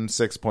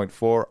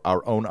 276.4.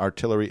 Our own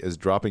artillery is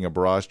dropping a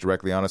barrage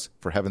directly on us.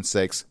 For heaven's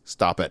sakes,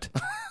 stop it."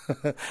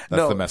 That's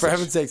the message. For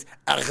heaven's sakes,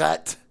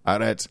 arrête.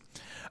 Arrête.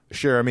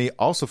 Cher Ami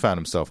also found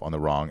himself on the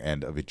wrong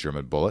end of a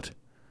German bullet.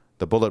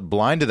 The bullet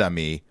blinded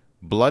Ami,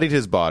 bloodied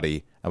his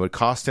body, and would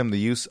cost him the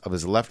use of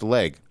his left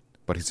leg.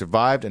 But he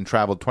survived and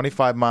traveled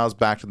 25 miles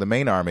back to the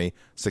main army,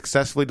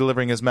 successfully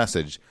delivering his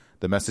message,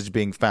 the message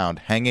being found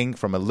hanging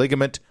from a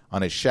ligament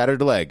on his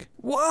shattered leg.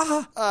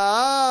 What?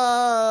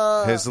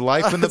 His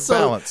life in the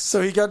balance.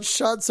 So he got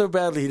shot so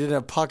badly he didn't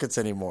have pockets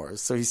anymore.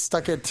 So he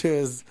stuck it to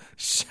his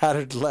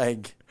shattered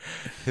leg.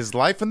 His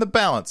life in the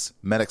balance.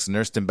 Medics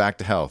nursed him back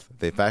to health.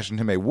 They fashioned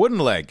him a wooden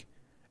leg.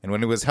 And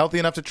when he was healthy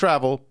enough to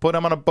travel, put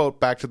him on a boat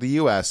back to the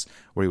U.S.,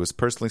 where he was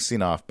personally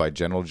seen off by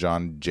General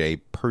John J.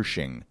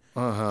 Pershing.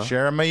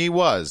 Cherami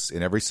was,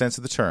 in every sense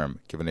of the term,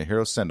 given a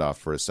hero send-off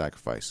for his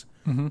sacrifice.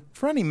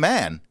 For any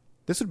man,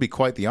 this would be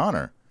quite the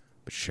honor.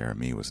 But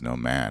Cherami was no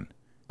man.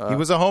 He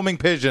was a homing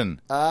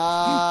pigeon.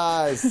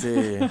 I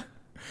see.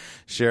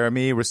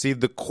 Cherami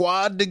received the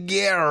Croix de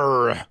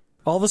Guerre.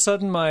 All of a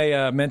sudden,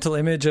 my mental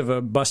image of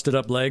a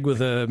busted-up leg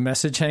with a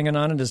message hanging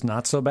on it is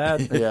not so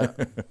bad. Yeah.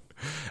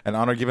 An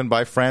honor given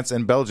by France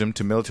and Belgium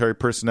to military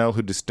personnel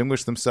who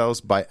distinguished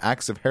themselves by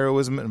acts of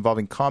heroism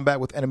involving combat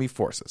with enemy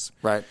forces.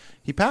 Right.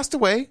 He passed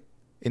away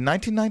in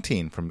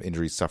 1919 from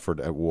injuries suffered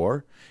at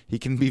war. He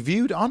can be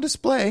viewed on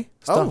display,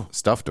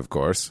 stuffed, of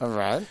course, All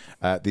right.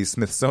 at the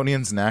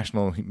Smithsonian's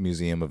National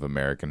Museum of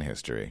American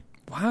History.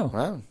 Wow.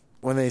 Wow.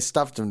 When they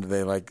stuffed him, did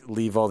they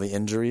leave all the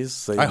injuries?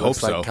 So he I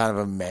looks hope so. like kind of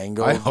a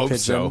mango I hope pigeon.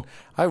 so.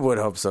 I would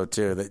hope so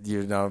too. That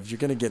if you're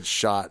going to get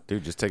shot,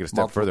 Dude, just take it a step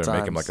multiple further and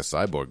make him like times. a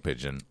cyborg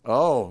pigeon.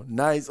 Oh,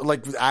 nice!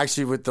 Like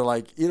actually with the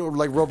like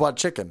Robot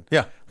Chicken.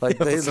 Yeah. Like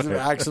Yeah, they that's right.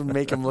 actually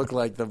make him look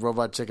like the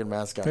Robot Chicken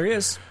mascot. There he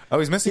is. Oh,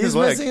 he's missing He's his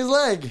leg. missing his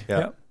leg. Yeah.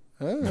 Yep.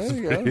 Oh, there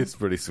you go. It's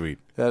pretty sweet.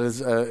 That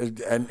is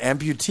an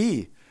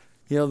amputee.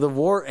 The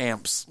war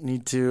amps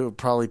need to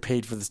probably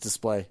paid for this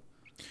display.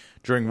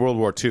 During World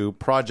War II,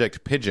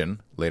 Project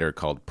Pigeon, later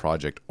called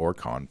Project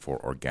Orcon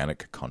for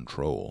Organic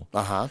Control,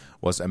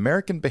 was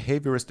American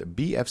behaviorist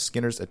B.F.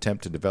 Skinner's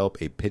attempt to develop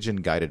a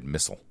pigeon-guided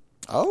missile.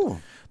 Oh.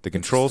 The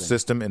control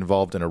system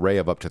involved an array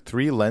of up to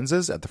 3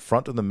 lenses at the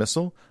front of the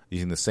missile,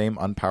 using the same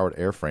unpowered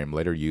airframe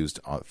later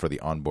used for the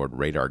onboard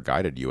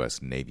radar-guided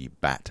U.S. Navy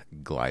Bat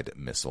glide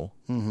missile.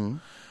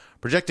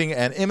 Projecting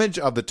an image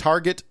of the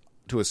target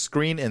to a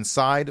screen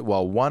inside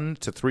while 1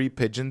 to 3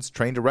 pigeons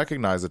trained to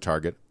recognize the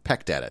target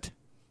pecked at it.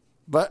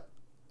 But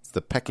It's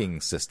the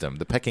pecking system,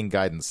 the pecking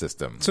guidance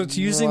system. So it's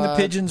using the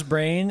pigeon's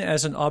brain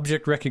as an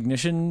object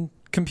recognition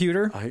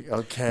computer?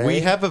 okay.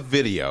 We have a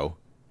video,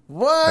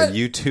 what? a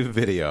YouTube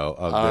video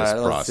of All this right,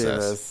 let's see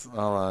process. this. Hold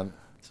on.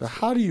 So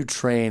how do you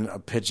train a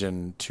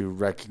pigeon to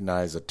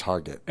recognize a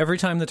target? Every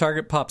time the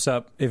target pops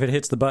up, if it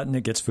hits the button,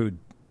 it gets food.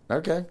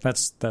 Okay.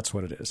 That's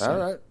what it is. All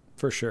yeah. right.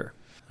 For sure.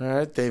 All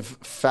right. They've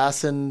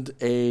fastened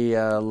a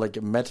a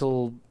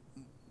metal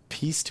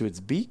piece to its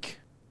beak.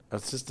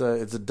 It's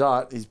a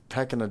dot. He's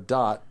pecking a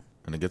dot.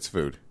 And it gets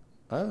food.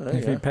 Oh, there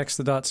If you he go. pecks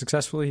the dot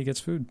successfully, he gets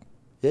food.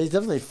 Yeah, he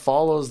definitely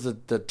follows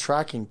the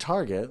tracking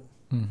target.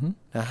 Mm-hmm.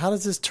 Now, how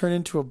does this turn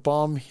into a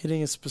bomb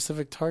hitting a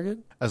specific target?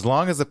 As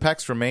long as the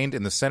pecks remained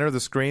in the center of the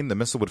screen, the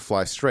missile would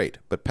fly straight.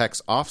 But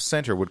pecks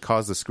off-center would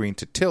cause the screen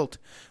to tilt,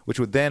 which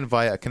would then,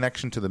 via a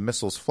connection to the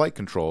missile's flight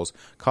controls,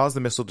 cause the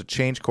missile to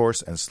change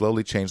course and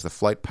slowly change the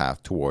flight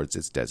path towards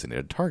its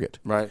designated target.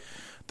 Right.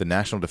 The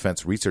National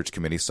Defense Research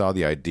Committee saw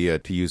the idea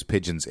to use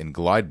pigeons in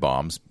glide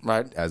bombs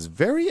as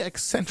very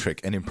eccentric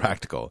and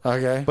impractical.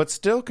 Okay. But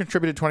still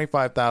contributed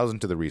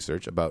 $25,000 to the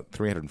research, about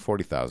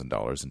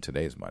 $340,000 in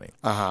today's money.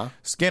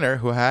 Skinner,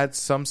 who had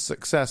some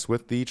success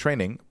with the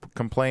training,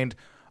 complained,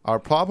 "Our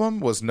problem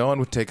was no one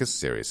would take us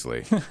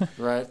seriously."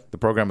 Right. The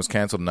program was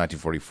canceled in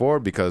 1944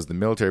 because the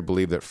military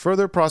believed that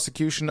further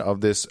prosecution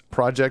of this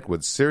project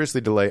would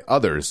seriously delay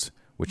others,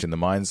 which in the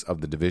minds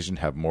of the division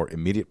have more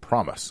immediate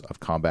promise of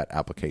combat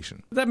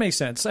application. That makes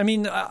sense. I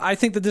mean, I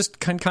think that this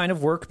can kind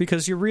of work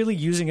because you're really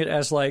using it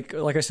as, like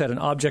I said, an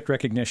object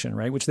recognition,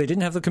 right? Which they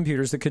didn't have the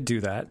computers that could do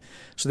that.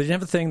 So they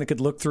didn't have a thing that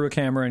could look through a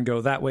camera and go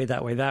that way,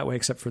 that way, that way,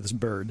 except for this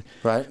bird.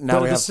 Right. Now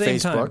But we at have the same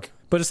Facebook. time,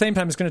 but at the same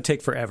time, it's going to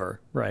take forever,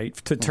 right,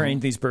 to train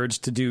these birds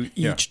to do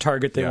each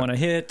target they want to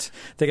hit.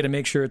 They got to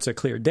make sure it's a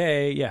clear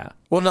day. Yeah.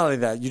 Well, not only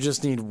that, you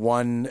just need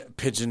one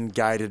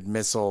pigeon-guided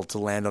missile to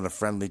land on a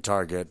friendly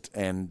target,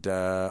 and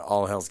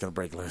all hell's going to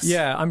break loose.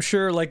 Yeah, I'm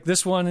sure, like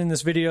this one in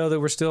this video that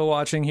we're still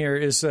watching here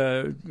is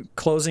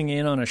closing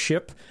in on a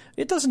ship.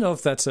 It doesn't know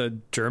if that's a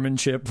German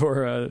ship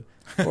or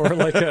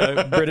like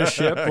a British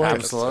ship. Like,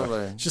 Absolutely.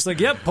 it's just like,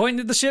 yep, pointing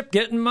at the ship,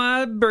 getting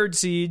my bird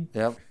seed.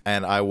 Yep.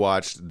 And I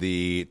watched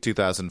the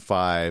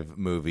 2005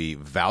 movie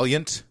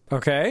Valiant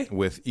Okay.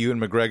 with Ewan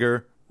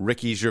McGregor,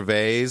 Ricky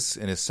Gervais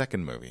in his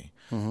second movie.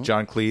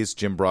 John Cleese,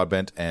 Jim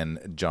Broadbent, and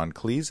John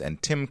Cleese,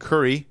 and Tim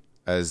Curry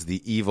as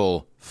the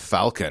evil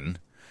Falcon.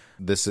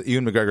 This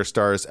Ewan McGregor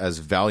stars as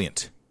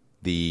Valiant,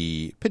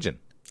 the pigeon.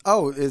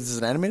 Oh, is this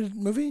an animated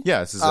movie?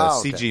 Yeah, this is a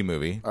CG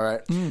movie. All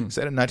right. Set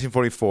in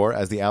 1944,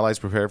 as the Allies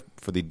prepare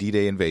for the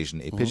D-Day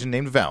invasion, a pigeon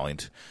named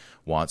Valiant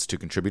wants to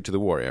contribute to the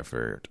war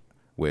effort,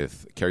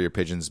 with carrier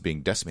pigeons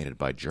being decimated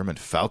by German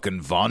Falcon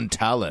von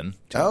Talon.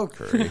 Tim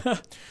Curry.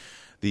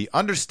 The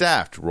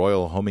understaffed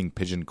Royal Homing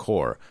Pigeon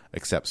Corps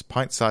accepts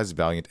pint-sized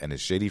Valiant and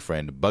his shady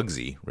friend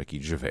Bugsy, Ricky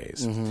Gervais.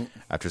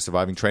 After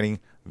surviving training,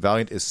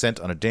 Valiant is sent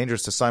on a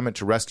dangerous assignment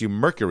to rescue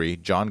Mercury,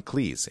 John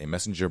Cleese, a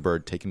messenger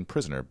bird taken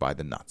prisoner by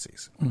the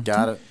Nazis.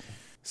 Got it.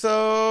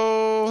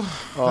 So,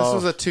 this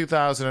was a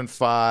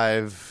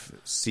 2005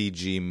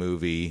 CG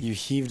movie. You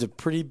heaved a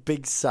pretty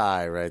big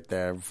sigh right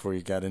there before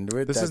you got into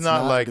it. This That's is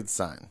not like a good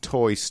sign.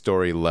 Toy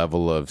Story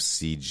level of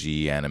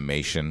CG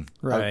animation.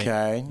 Right.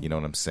 Okay. You know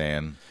what I'm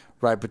saying?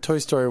 Right, but Toy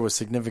Story was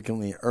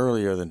significantly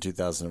earlier than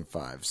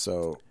 2005,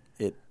 so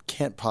it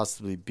can't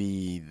possibly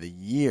be the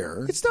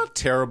year. It's not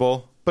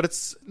terrible, but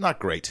it's not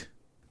great.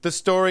 The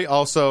story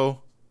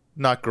also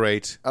not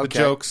great. Okay. The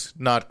jokes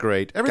not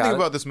great. Everything Got it.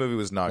 about this movie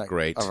was not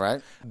great. All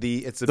right.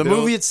 The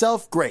movie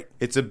itself, great.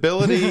 its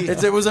ability.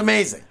 It was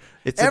amazing.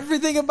 It's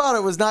Everything about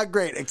it was not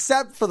great,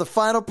 except for the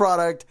final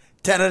product,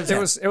 10 out of 10.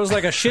 It was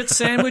like a shit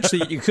sandwich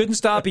that you couldn't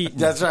stop eating.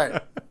 That's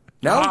right.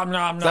 No? Nom,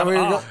 nom, Is that where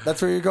nom.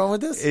 that's where you're going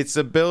with this? its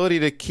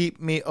ability to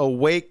keep me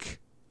awake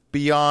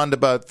beyond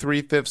about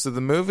 3/5 of the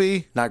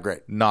movie. Not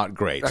great. Not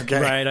great. Okay.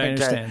 Right, I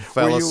understand.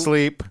 Fell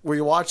asleep. Were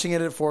you watching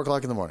it at 4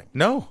 o'clock in the morning?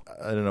 No,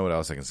 I don't know what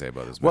else I can say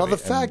about this movie. Well, the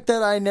fact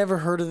that I never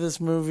heard of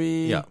this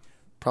movie Yeah.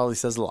 probably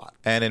says a lot.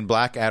 And in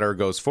Blackadder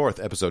Goes Forth,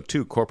 Episode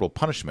 2, Corporal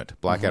Punishment,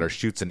 Blackadder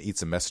shoots and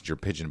eats a messenger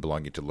pigeon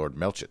belonging to Lord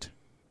Melchett,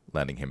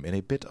 landing him in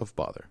a bit of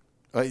bother.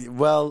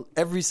 Well,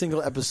 every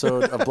single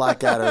episode of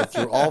Blackadder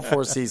through all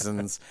 4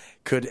 seasons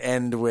could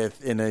end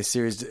with, in a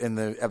series, in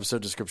the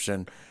episode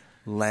description,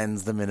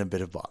 lands them in a bit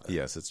of bother.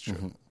 Yes, it's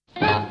true.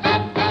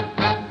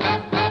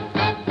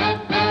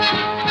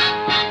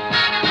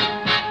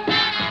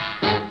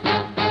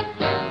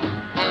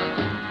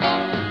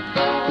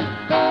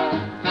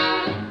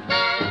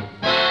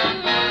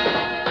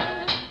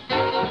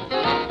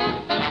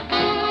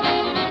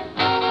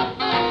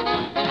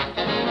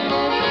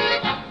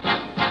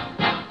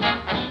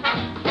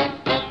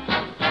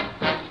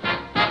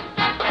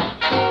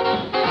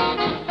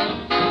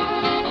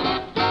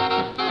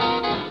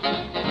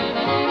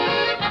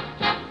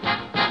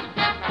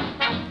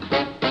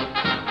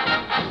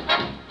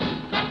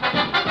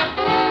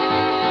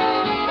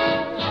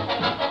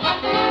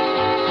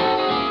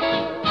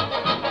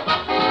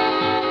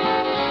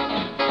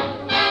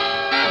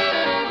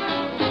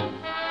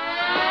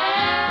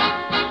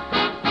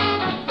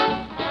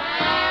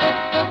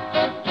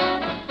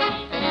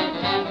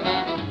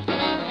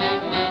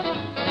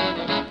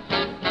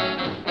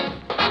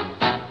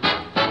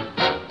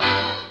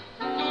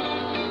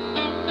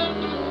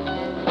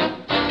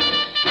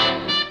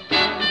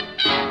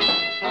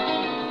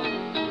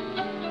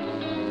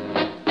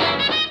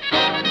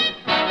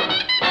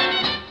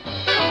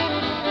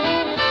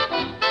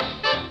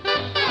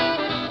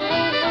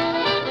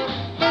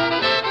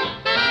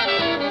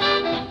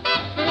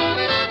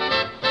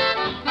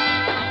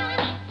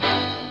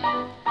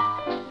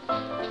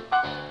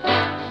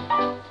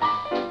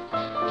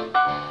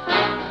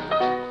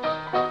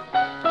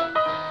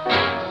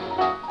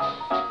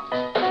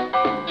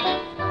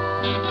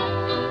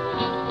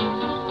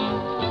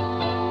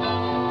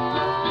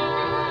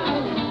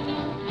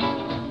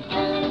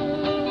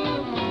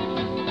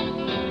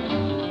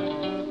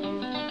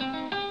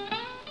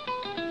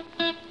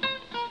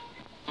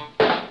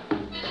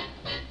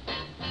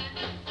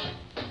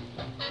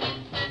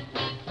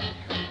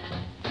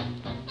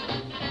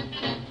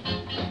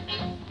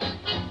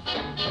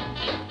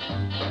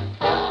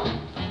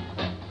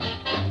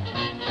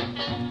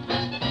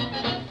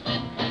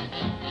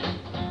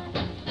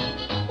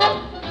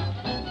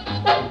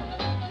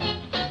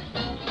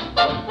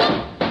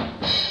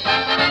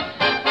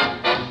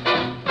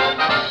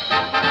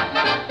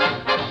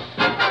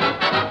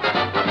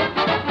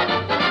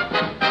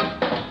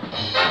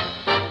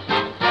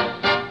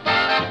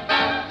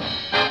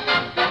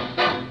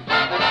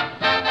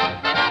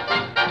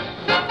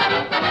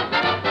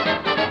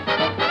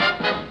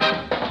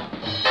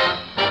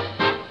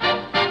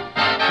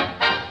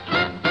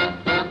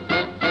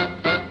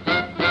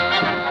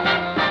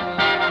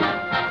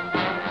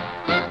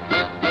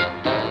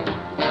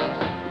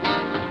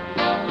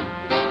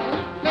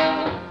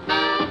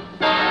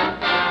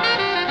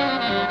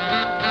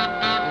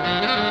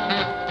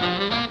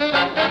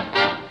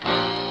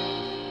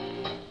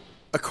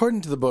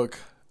 According to the book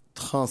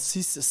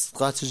 36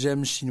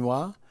 Stratagèmes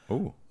Chinois,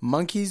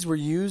 monkeys were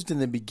used in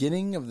the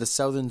beginning of the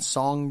Southern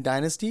Song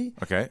Dynasty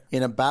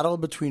in a battle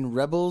between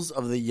rebels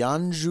of the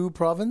Yanzhou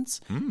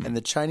province and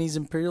the Chinese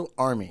Imperial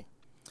Army.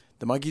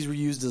 The monkeys were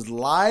used as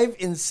live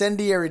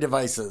incendiary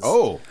devices.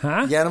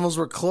 Huh? The animals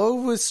were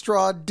clothed with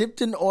straw,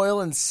 dipped in oil,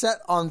 and set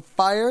on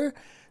fire.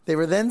 They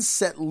were then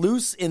set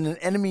loose in an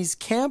enemy's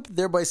camp,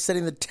 thereby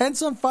setting the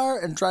tents on fire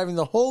and driving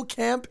the whole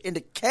camp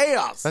into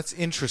chaos. That's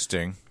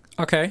interesting.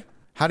 Okay.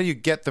 How do you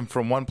get them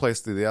from one place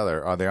to the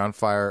other? Are they on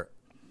fire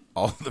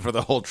for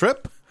the whole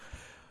trip?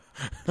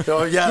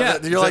 Oh yeah,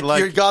 Is you're it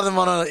like you got them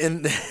on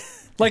a.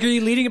 Like, are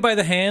you leading it by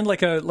the hand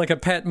like a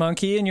pet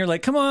monkey, and you're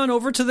like, "Come on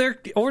over to their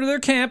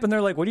camp," and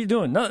they're like, "What are you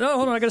doing?" No,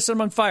 hold on, I got to set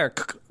them on fire.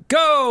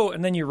 go,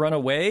 and then you run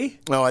away.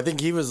 No, I think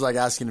he was like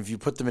asking if you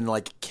put them in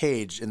like a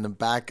cage in the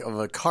back of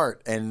a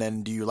cart, and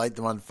then do you light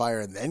them on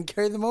fire and then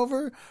carry them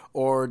over,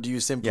 or do you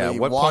simply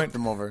walk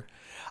them over?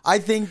 I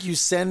think you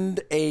send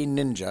a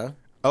ninja.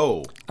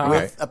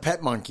 With a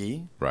pet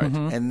monkey, right?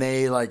 And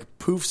they like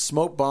poof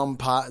smoke bomb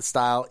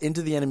style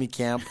into the enemy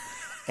camp,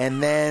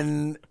 and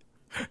then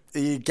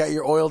you got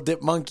your oil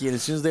dip monkey, and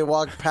as soon as they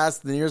walk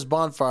past the nearest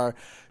bonfire,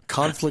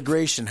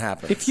 conflagration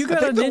happens. If you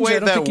got a ninja, I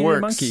don't think you need a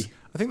monkey.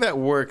 I think that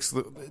works.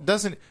 It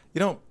doesn't you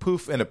don't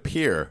poof and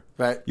appear,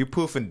 right? You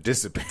poof and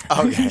disappear.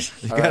 Okay,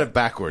 you got it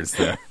backwards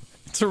there.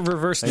 It's a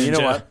reverse ninja. You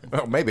know what?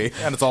 Oh, maybe.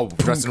 And it's all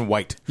dressed in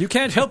white. You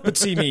can't help but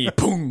see me.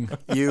 Boom.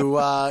 You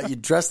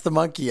dress the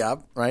monkey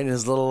up, right, in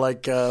his little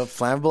like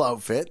flammable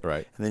outfit.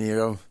 Right. And then you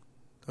go,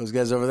 those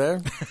guys over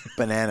there,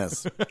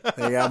 bananas.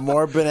 They got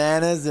more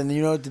bananas than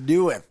you know what to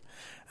do with.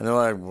 And they're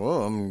like,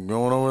 well, I'm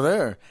going over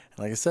there. And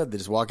like I said, they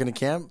just walk into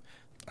camp.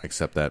 I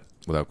accept that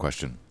without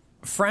question.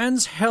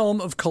 Franz Helm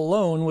of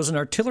Cologne was an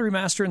artillery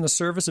master in the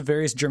service of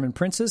various German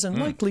princes and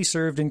likely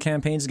served in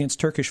campaigns against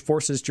Turkish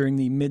forces during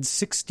the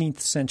mid-16th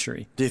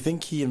century. Do you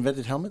think he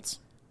invented helmets?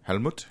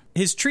 Helmut?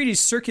 His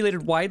treatise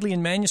circulated widely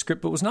in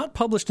manuscript but was not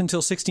published until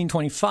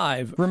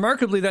 1625.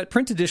 Remarkably, that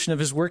print edition of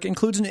his work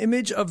includes an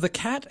image of the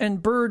cat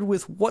and bird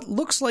with what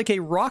looks like a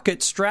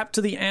rocket strapped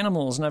to the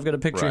animals. And I've got a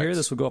picture here.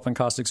 This will go up on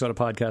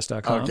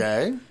causticsodapodcast.com.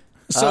 Okay.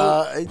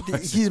 So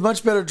he's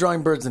much better at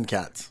drawing birds than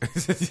cats.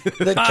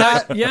 The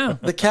cat,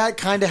 the cat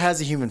kind of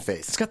has a human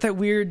face. It's got that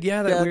weird,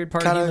 weird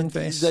part of human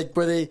face, like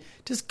where they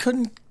just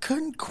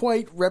couldn't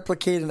quite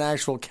replicate an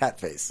actual cat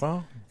face.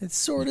 Well, it's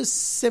sort of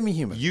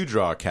semi-human. You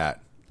draw a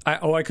cat.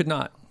 I could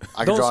not.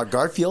 I could draw a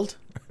Garfield.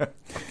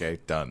 Okay,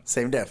 done.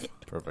 Same diff.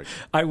 Perfect.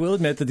 I will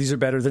admit that these are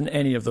better than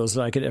any of those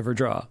that I could ever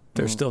draw.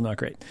 They're still not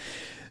great.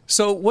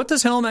 So what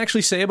does Helm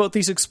actually say about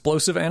these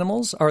explosive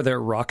animals? Are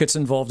there rockets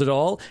involved at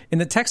all? In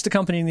the text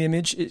accompanying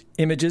the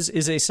images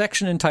is a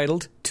section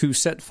entitled, "To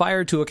Set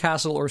Fire to a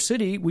Castle or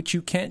City Which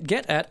You Can't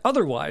Get At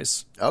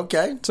Otherwise."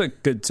 Okay. It's a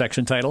good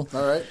section title.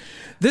 All right.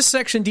 This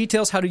section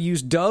details how to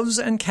use doves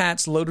and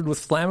cats loaded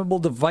with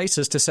flammable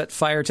devices to set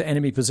fire to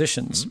enemy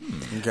positions.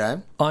 Okay.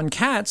 On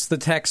cats, the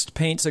text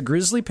paints a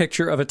grisly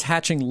picture of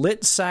attaching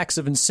lit sacks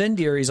of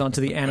incendiaries onto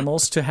the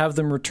animals to have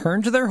them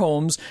return to their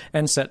homes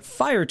and set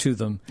fire to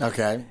them.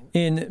 Okay.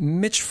 In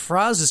Mitch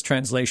Fraz's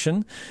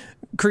translation,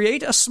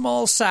 create a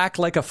small sack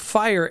like a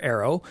fire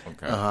arrow.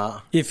 Okay.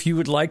 If you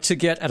would like to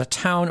get at a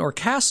town or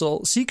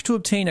castle, seek to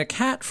obtain a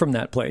cat from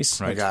that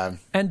place. Right. Okay.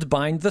 And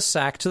bind the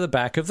sack to the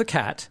back of the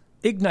cat.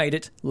 Ignite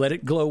it, let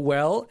it glow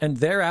well, and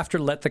thereafter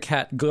let the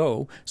cat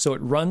go, so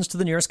it runs to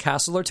the nearest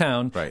castle or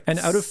town, right. And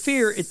out of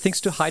fear, it thinks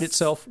to hide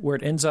itself where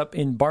it ends up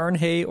in barn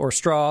hay or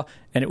straw,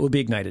 and it will be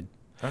ignited.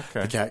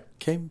 Okay. The cat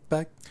came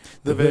back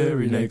the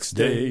very next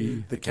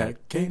day. The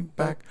cat came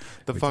back.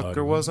 The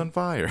fucker was on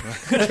fire.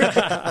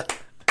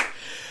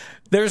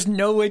 There's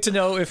no way to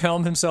know if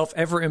Helm himself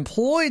ever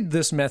employed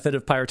this method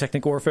of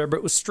pyrotechnic warfare,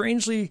 but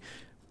strangely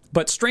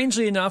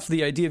enough,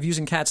 the idea of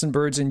using cats and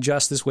birds in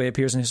just this way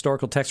appears in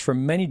historical texts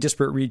from many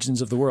disparate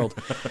regions of the world.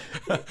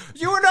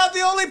 You are not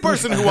the only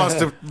person who wants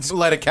to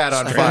light a cat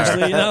on fire.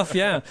 Strangely enough,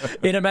 yeah.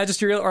 In a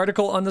magisterial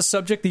article on the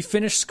subject, the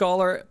Finnish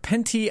scholar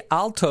Pentti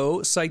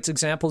Aalto cites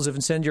examples of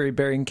incendiary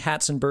bearing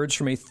cats and birds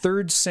from a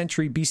 3rd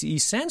century BCE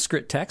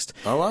Sanskrit text,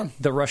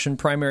 the Russian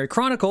Primary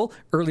Chronicle,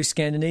 early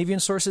Scandinavian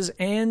sources,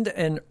 and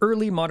an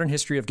early modern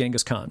history of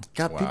Genghis Khan.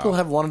 God, people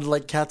have wanted to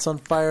light cats on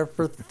fire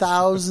for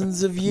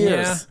thousands of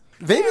years. Yeah.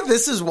 Maybe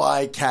this is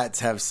why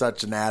cats have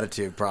such an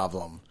attitude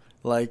problem.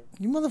 Like,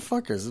 you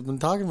motherfuckers have been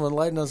talking about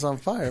lighting us on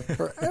fire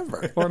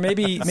forever. Or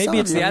maybe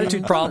it's the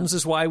attitude problems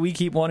is why we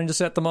keep wanting to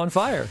set them on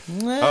fire.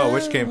 Oh,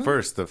 which came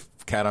first, the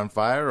cat on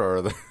fire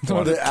or the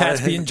cats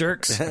being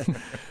jerks?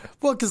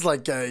 Well, because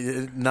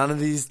none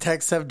of these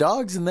texts have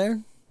dogs in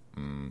there,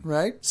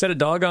 right? Set a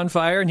dog on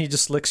fire and he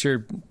just licks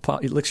your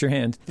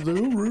hand.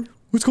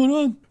 What's going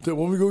on?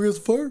 Want me to go get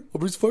the fire? I'll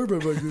bring some fire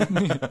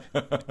back.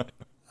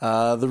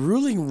 The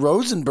ruling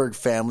Rosenberg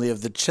family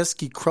of the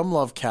Český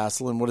Krumlov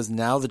Castle in what is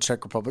now the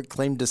Czech Republic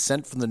claimed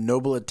descent from the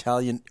noble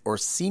Italian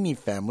Orsini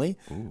family.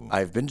 Ooh.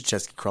 I've been to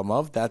Český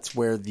Krumlov. That's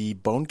where the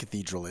Bone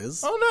Cathedral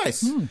is. Oh,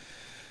 nice.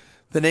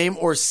 The name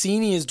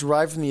Orsini is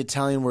derived from the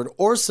Italian word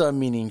orsa,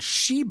 meaning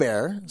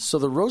she-bear, so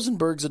the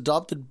Rosenbergs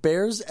adopted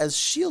bears as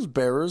shield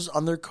bearers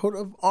on their coat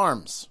of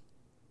arms.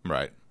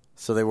 Right.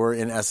 So they were,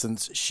 in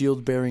essence,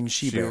 shield-bearing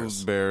she-bears.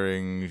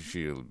 Shield-bearing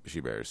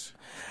she-bears.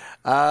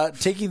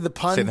 Taking the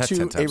pun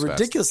to a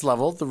ridiculous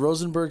level, the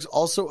Rosenbergs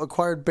also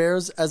acquired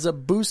bears as a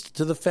boost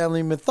to the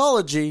family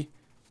mythology,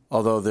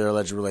 although their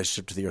alleged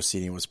relationship to the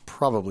Orsini was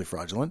probably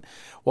fraudulent.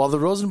 While the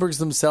Rosenbergs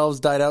themselves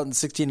died out in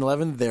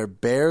 1611, their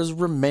bears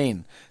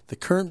remain. The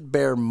current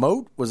bear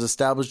moat was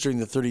established during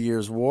the 30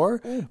 Years'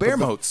 War. Ooh, bear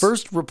moats. The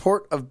first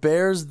report of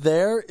bears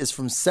there is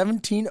from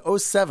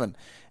 1707,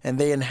 and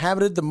they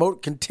inhabited the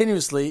moat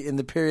continuously in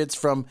the periods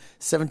from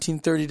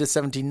 1730 to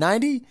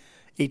 1790,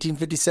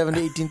 1857 to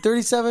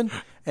 1837,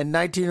 and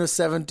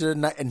 1907 to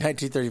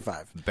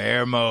 1935.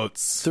 Bear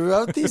moats.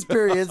 Throughout these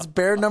periods,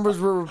 bear numbers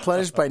were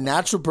replenished by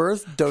natural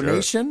birth,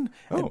 donation,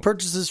 and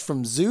purchases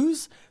from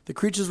zoos. The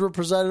creatures were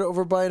presided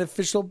over by an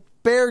official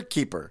bear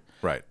keeper.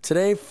 Right.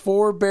 Today,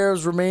 4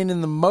 bears remain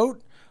in the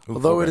moat,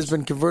 although it has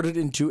been converted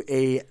into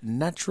a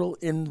natural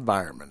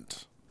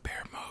environment.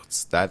 Bear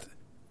moats. That's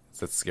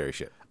scary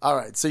shit. All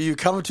right, so you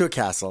come to a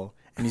castle,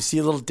 and you see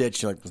a little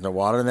ditch. You're like, there's no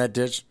water in that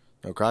ditch,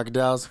 no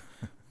crocodiles.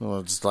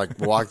 We'll just like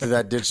walk through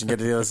that ditch and get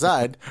to the other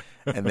side.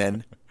 And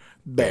then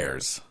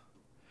bears.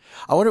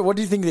 I wonder, what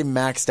do you think they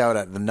maxed out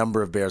at the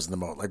number of bears in the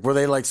moat? Like, were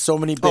they like so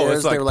many bears?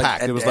 It's like they were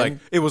packed.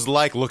 It was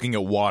like looking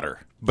at water,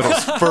 but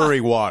it's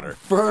furry water.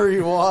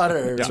 Furry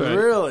water. Yeah.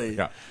 Really?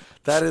 Yeah.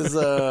 That is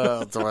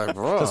that's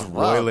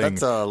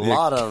a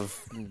lot of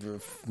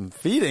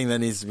feeding that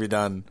needs to be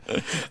done.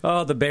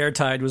 Oh, the bear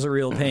tide was a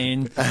real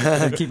pain.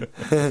 They keep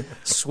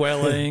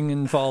swelling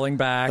and falling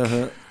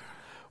back.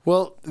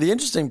 Well, the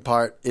interesting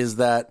part is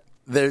that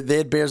they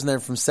had bears in there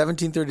from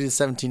 1730 to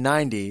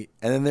 1790,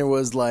 and then there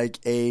was like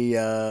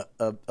a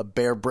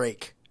bear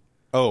break.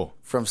 Oh.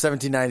 From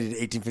 1790 to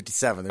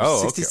 1857. There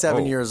was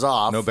 67 years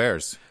off. No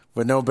bears.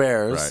 With no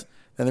bears. Right.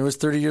 Then there was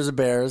 30 years of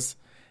bears.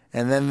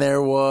 And then there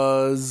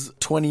was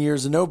 20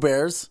 years of no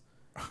bears.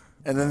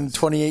 And then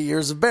 28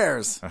 years of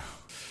bears.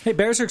 Hey,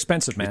 bears are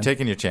expensive, man. You're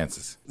taking your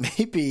chances.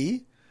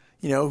 Maybe,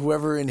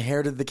 whoever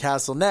inherited the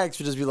castle next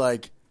would just be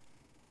like,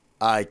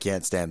 I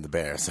can't stand the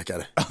bears. I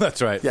gotta. Oh,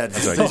 that's right. Yeah,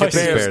 that's right. the Get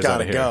bears out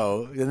gotta of here.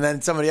 go. And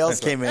then somebody else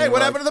came in. Hey,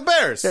 what happened to the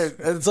bears? Yeah,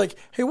 and it's like,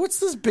 hey, what's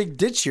this big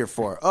ditch here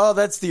for? Oh,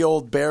 that's the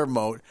old bear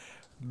moat.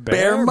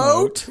 Bear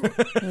moat?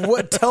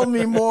 What? Tell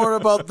me more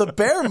about the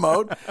bear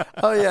moat.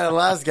 Oh yeah, the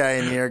last guy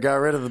in here got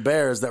rid of the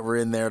bears that were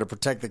in there to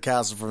protect the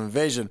castle from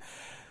invasion.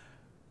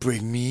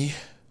 Bring me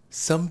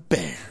some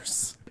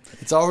bears.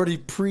 It's already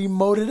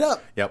pre-moated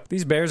up. Yep.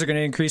 These bears are going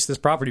to increase this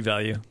property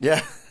value.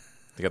 Yeah.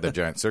 They got their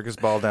giant circus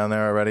ball down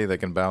there already they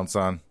can bounce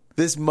on.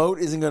 This moat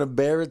isn't going to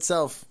bear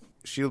itself.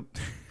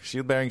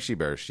 Shield-bearing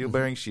she-bears.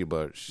 Shield-bearing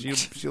she-bears.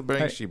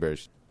 Shield-bearing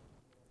she-bears.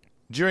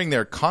 During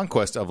their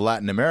conquest of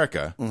Latin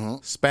America,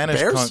 Spanish...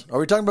 Bears? Are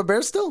we talking about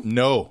bears still?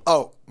 No.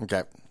 Oh,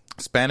 okay.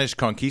 Spanish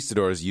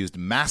conquistadors used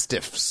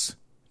mastiffs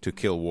to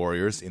kill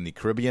warriors in the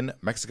Caribbean,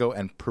 Mexico,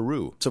 and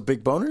Peru. So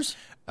big boners?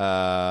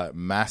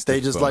 Mastiff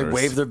They just boners. like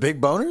wave their big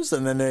boners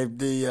and then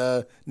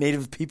the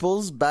native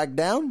peoples back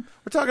down?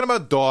 We're talking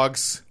about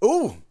dogs.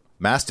 Ooh.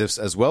 Mastiffs,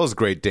 as well as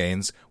Great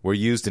Danes, were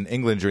used in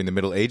England during the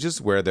Middle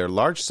Ages, where their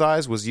large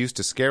size was used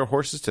to scare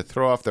horses to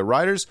throw off their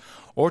riders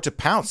or to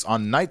pounce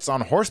on knights on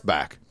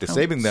horseback,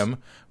 disabling them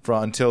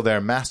until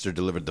their master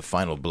delivered the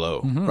final blow.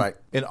 Right.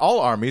 In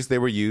all armies, they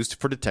were used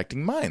for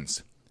detecting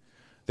mines.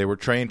 They were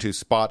trained to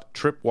spot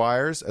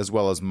tripwires as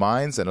well as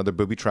mines and other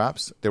booby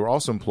traps. They were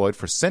also employed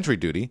for sentry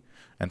duty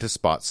and to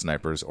spot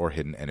snipers or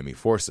hidden enemy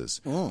forces.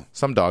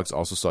 Some dogs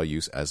also saw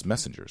use as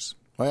messengers.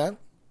 Oh, yeah.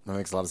 That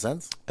makes a lot of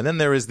sense. And then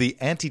there is the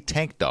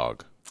anti-tank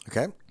dog.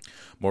 Okay.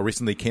 More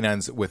recently,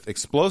 canines with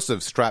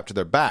explosives strapped to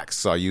their backs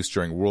saw use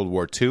during World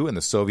War II in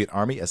the Soviet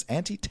Army as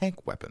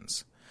anti-tank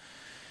weapons.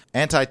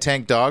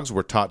 Anti-tank dogs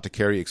were taught to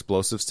carry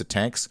explosives to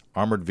tanks,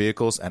 armored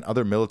vehicles, and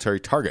other military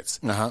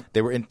targets.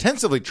 They were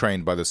intensively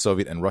trained by the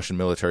Soviet and Russian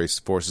military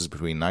forces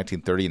between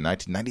 1930 and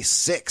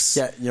 1996.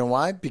 Yeah, you know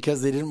why?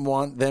 Because they didn't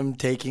want them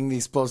taking the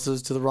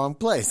explosives to the wrong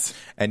place.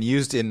 And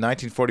used in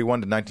 1941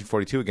 to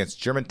 1942 against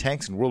German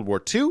tanks in World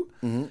War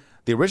II.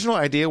 The original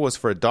idea was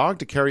for a dog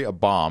to carry a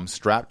bomb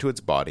strapped to its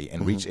body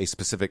and reach a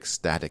specific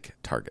static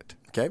target.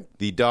 Okay.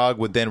 The dog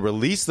would then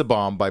release the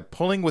bomb by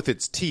pulling with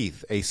its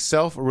teeth a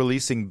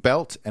self-releasing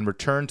belt and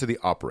return to the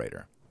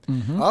operator.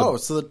 Oh,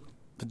 so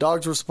the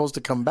dogs were supposed to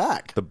come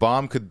back. The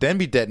bomb could then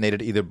be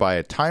detonated either by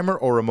a timer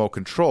or remote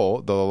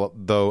control, though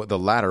the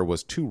latter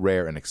was too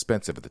rare and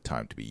expensive at the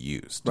time to be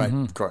used. Right,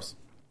 of course.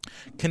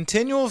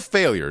 Continual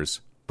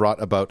failures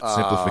brought about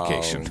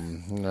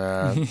simplification.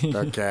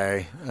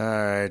 Okay, all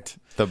right.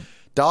 The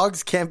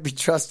Dogs can't be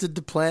trusted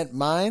to plant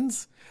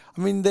mines?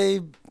 I mean,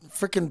 they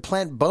freaking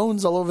plant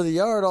bones all over the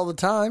yard all the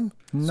time.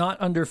 Not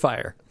under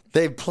fire.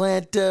 They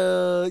plant,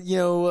 dog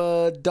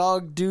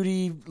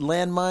duty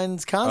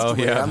landmines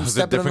constantly. Oh, yeah. I'm It's a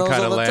stepping on different those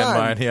kind all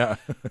of the time.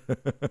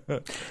 landmine, yeah.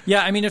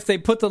 Yeah, I mean, if they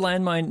put the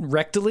landmine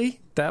rectally,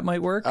 that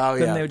might work. Oh,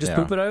 Then yeah. they would just Yeah.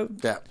 poop it out.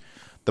 Yeah.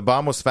 The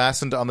bomb was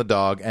fastened on the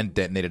dog and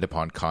detonated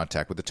upon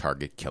contact with the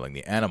target, killing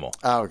the animal.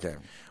 Oh, okay.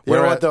 You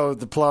know what, though?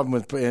 The problem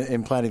with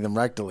implanting them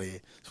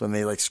rectally is when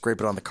they,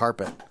 scrape it on the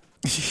carpet.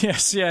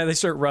 Yes, yeah, they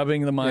start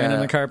rubbing the mine Yeah. on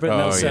the carpet and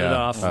they'll Oh, set it yeah.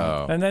 off.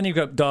 Oh. And then you've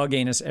got dog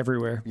anus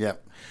everywhere.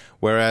 Yep.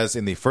 Whereas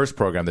in the first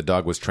program, the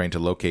dog was trained to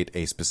locate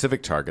a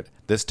specific target,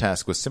 this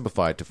task was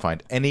simplified to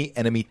find any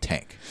enemy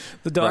tank.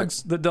 The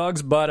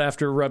dog's butt,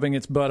 after rubbing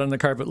its butt on the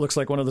carpet, looks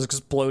like one of those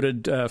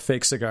exploded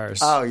fake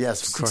cigars. Oh,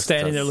 yes, of course. It's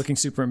standing it there does. looking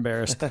super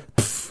embarrassed.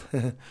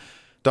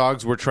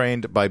 Dogs were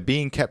trained by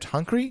being kept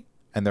hungry,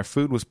 and their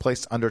food was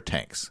placed under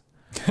tanks.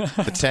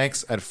 The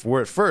tanks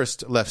were at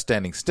first left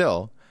standing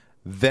still,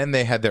 then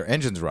they had their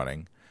engines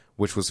running,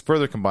 which was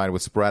further combined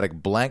with sporadic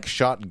blank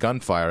shot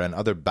gunfire and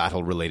other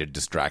battle-related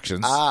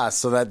distractions.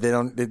 So that they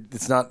don't.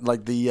 It's not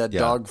like the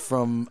dog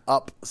from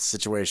Up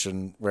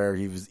situation where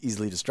he was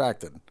easily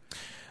distracted.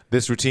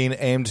 This routine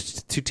aimed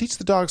to teach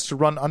the dogs to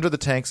run under the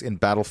tanks in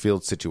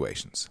battlefield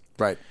situations.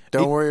 Right.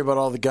 Don't worry about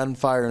all the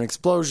gunfire and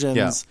explosions.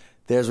 Yeah.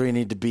 There's where you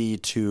need to be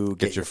to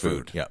get your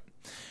food. Yeah.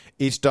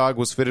 Each dog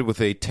was fitted with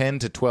a 10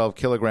 to 12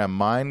 kilogram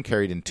mine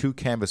carried in 2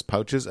 canvas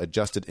pouches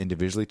adjusted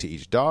individually to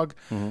each dog.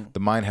 The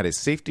mine had a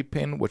safety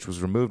pin which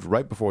was removed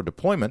right before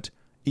deployment.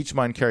 Each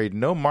mine carried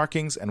no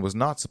markings and was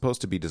not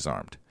supposed to be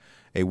disarmed.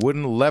 A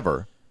wooden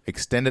lever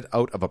extended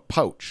out of a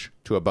pouch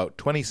to about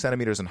 20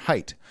 centimeters in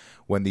height.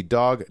 When the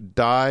dog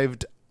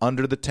dived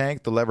under the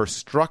tank, the lever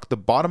struck the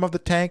bottom of the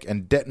tank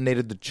and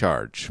detonated the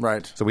charge.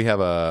 Right. So we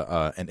have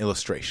an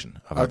illustration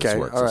of how this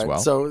works as well.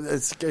 So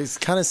it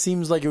kind of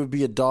seems like it would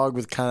be a dog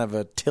with kind of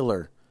a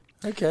tiller.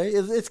 Okay.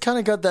 It's kind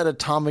of got that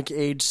atomic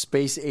age,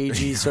 space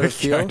agey sort of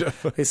feel. Kind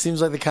of. It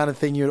seems like the kind of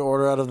thing you'd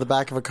order out of the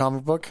back of a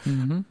comic book.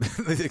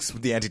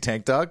 Mm-hmm. The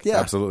anti-tank dog? Yeah.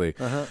 Absolutely.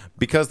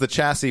 Because the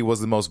chassis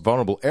was the most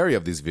vulnerable area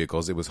of these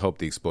vehicles, it was hoped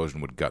the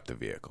explosion would gut the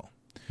vehicle.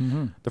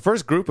 The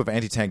first group of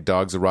anti-tank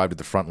dogs arrived at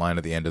the front line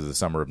at the end of the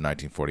summer of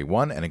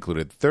 1941 and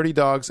included 30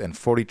 dogs and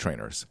 40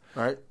 trainers.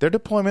 Right. Their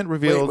deployment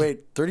revealed...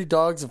 Wait, 30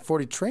 dogs and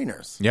 40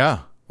 trainers?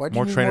 Yeah. Why do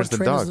more you need trainers more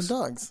than trainers dogs. than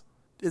dogs?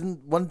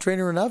 Isn't one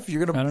trainer enough?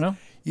 You're gonna. I don't know.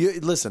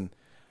 Listen,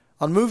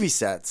 on movie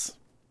sets,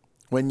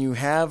 when you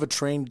have a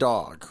trained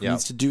dog who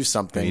needs to do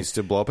something... He needs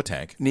to blow up a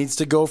tank. Needs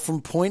to go from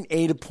point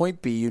A to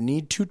point B, you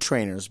need 2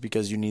 trainers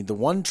because you need the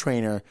one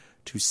trainer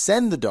to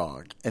send the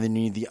dog, and then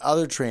you need the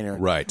other trainer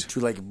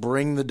to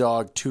bring the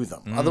dog to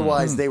them.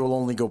 Otherwise, they will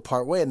only go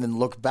part way and then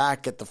look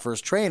back at the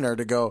first trainer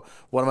to go,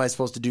 what am I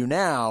supposed to do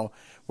now?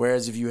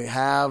 Whereas if you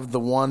have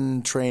the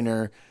one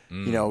trainer,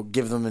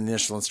 give them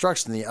initial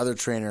instruction, the other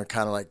trainer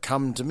kind of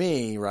come to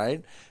me,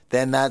 right?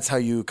 Then that's how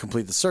you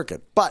complete the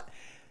circuit. But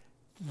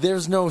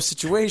there's no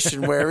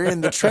situation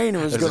wherein the trainer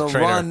is going to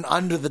run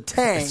under the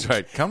tank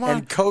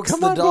and coax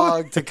the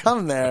dog to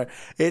come there.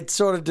 It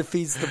sort of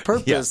defeats the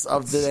purpose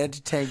of the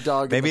anti-tank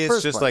dog. Maybe in the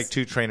it's first just place.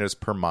 2 trainers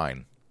per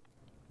mine.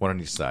 One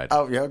on each side.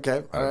 Oh, yeah,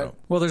 okay. All right.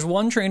 Well, there's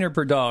 1 trainer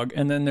per dog,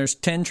 and then there's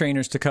 10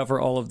 trainers to cover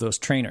all of those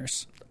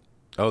trainers.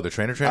 Oh, the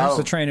trainers?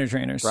 The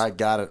trainers. Right,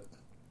 got it.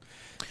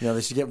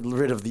 They should get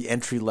rid of the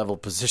entry-level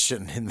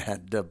position in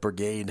that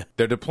brigade.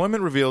 Their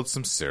deployment revealed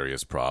some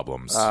serious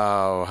problems.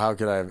 Oh, how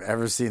could I have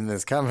ever seen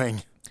this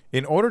coming?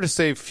 In order to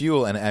save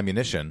fuel and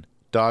ammunition,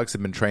 dogs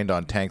had been trained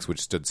on tanks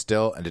which stood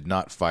still and did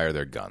not fire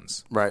their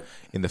guns. Right.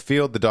 In the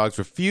field, the dogs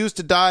refused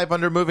to dive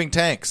under moving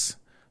tanks.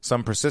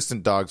 Some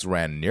persistent dogs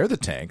ran near the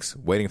tanks,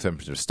 waiting for them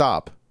to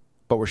stop,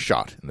 but were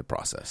shot in the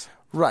process.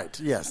 Right,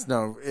 yes.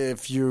 No,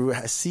 if you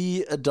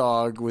see a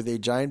dog with a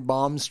giant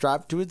bomb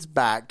strapped to its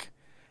back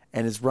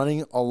and is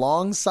running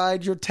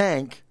alongside your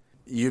tank,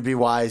 you'd be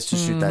wise to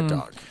shoot that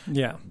dog.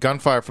 Yeah.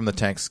 Gunfire from the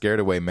tanks scared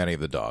away many of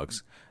the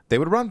dogs. They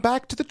would run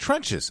back to the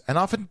trenches and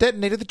often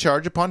detonated the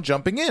charge upon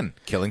jumping in,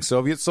 killing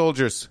Soviet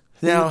soldiers.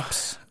 Now,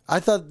 I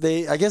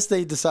guess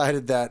they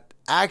decided that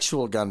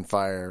actual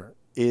gunfire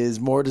is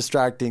more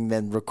distracting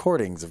than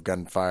recordings of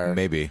gunfire.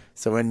 Maybe.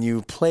 So when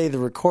you play the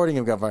recording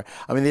of gunfire,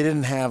 they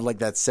didn't have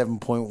that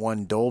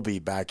 7.1 Dolby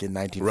back in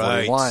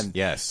 1941. Right.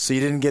 Yes. So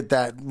you didn't get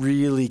that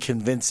really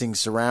convincing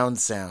surround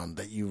sound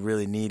that you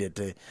really needed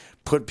to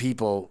put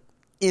people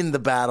in the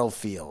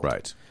battlefield.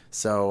 Right.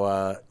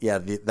 So,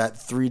 that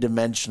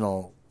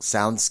 3-dimensional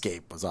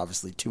soundscape was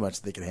obviously too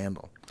much they could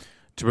handle.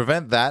 To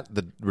prevent that,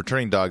 the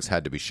returning dogs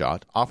had to be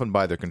shot, often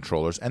by their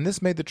controllers, and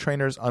this made the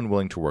trainers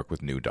unwilling to work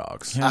with new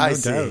dogs. Yeah, I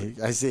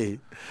see.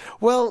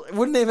 Well,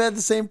 wouldn't they have had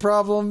the same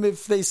problem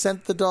if they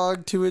sent the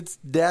dog to its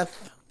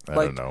death? I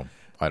don't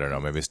know.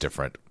 Maybe it's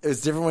different.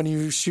 It's different when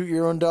you shoot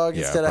your own dog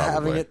instead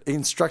of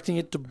instructing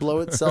it to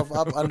blow itself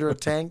up under a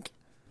tank?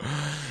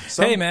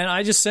 Hey, man,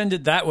 I just send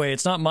it that way.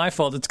 It's not my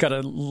fault. It's got a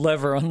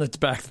lever on its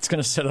back that's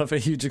going to set off a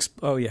huge...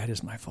 Oh, yeah, it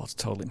is my fault.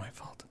 It's totally my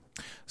fault.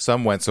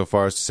 Some went so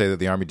far as to say that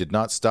the Army did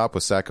not stop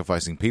with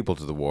sacrificing people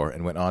to the war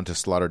and went on to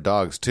slaughter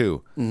dogs,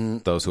 too.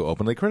 Those who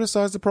openly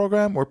criticized the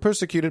program were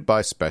persecuted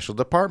by special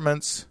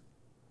departments.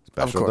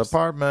 Out of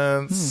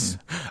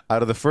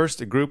the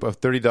first group of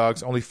 30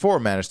 dogs, only 4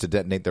 managed to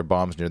detonate their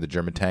bombs near the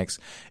German tanks,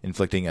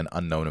 inflicting an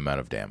unknown amount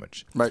of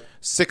damage. Right.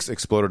 6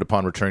 exploded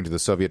upon returning to the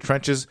Soviet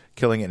trenches,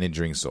 killing and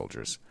injuring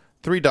soldiers.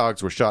 3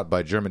 dogs were shot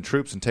by German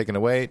troops and taken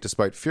away,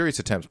 despite furious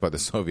attempts by the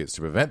Soviets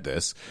to prevent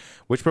this,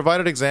 which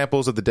provided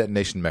examples of the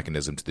detonation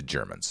mechanism to the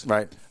Germans.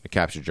 Right. A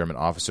captured German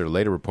officer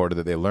later reported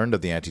that they learned of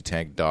the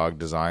anti-tank dog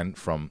design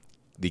from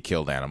the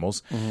killed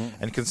animals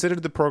and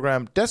considered the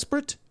program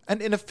desperate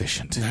and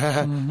inefficient.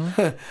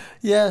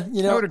 Yeah,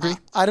 I would agree.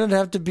 I don't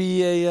have to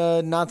be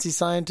a Nazi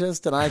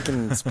scientist, and I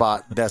can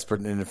spot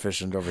desperate and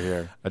inefficient over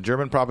here. A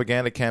German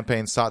propaganda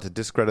campaign sought to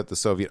discredit the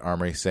Soviet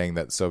army, saying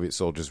that Soviet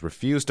soldiers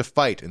refused to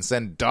fight and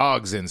send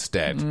dogs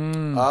instead.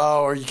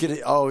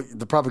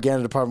 The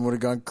propaganda department would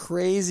have gone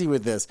crazy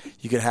with this.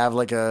 You could have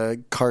a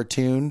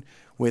cartoon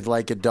with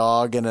a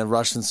dog and a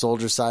Russian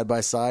soldier side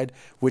by side.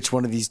 Which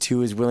one of these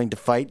two is willing to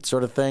fight,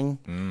 sort of thing?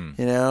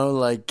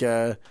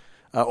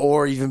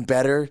 Or even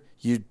better,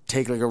 you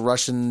take like a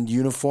Russian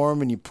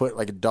uniform and you put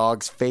like a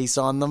dog's face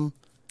on them.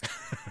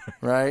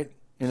 Right?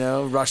 You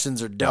know,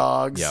 Russians are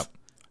dogs. Yep.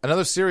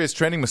 Another serious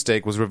training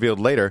mistake was revealed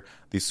later.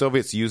 The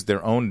Soviets used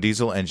their own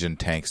diesel engine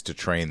tanks to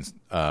train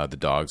the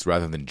dogs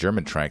rather than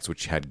German tanks,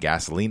 which had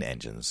gasoline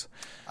engines.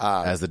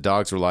 As the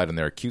dogs relied on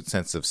their acute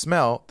sense of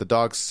smell, the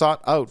dogs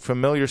sought out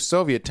familiar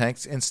Soviet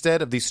tanks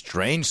instead of the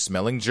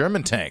strange-smelling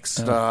German tanks.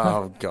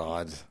 Oh,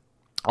 God.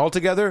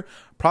 Altogether,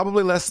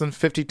 probably less than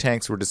 50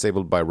 tanks were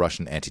disabled by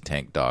Russian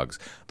anti-tank dogs,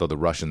 though the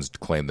Russians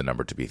claimed the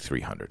number to be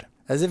 300.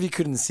 As if you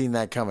couldn't have seen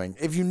that coming.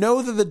 If you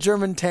know that the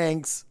German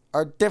tanks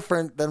are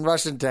different than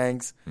Russian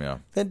tanks,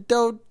 then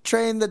don't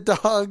train the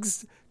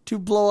dogs to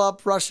blow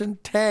up Russian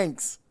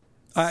tanks.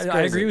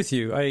 I agree with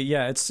you.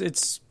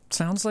 It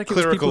sounds like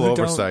clerical it's people who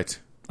oversight.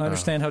 Don't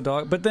understand how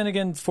dog. But then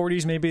again,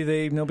 40s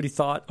maybe nobody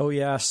thought, oh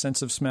yeah,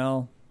 sense of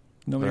smell.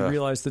 Nobody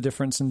realized the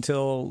difference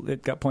until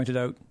it got pointed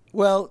out.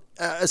 Well,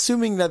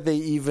 assuming that they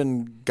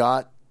even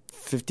got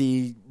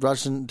 50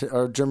 Russian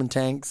or German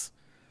tanks,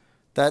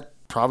 that's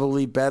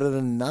probably better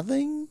than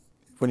nothing.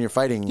 When you're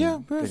fighting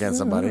against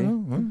somebody.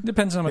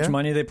 Depends on how much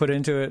money they put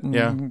into it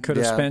and could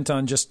have spent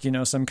on just,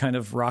 some kind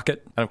of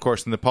rocket. And of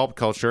course, in the pulp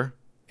culture,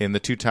 in the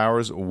Two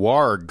Towers,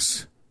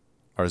 wargs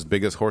are as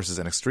big as horses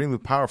and extremely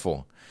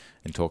powerful.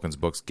 In Tolkien's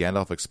books,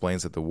 Gandalf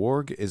explains that the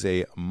warg is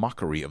a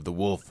mockery of the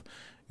wolf.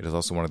 It is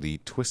also one of the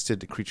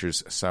twisted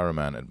creatures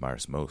Saruman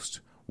admires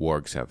most.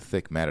 Wargs have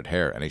thick, matted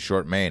hair and a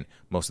short mane.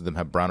 Most of them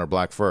have brown or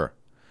black fur.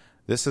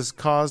 This is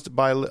caused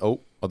by...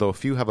 although a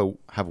few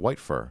have white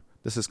fur.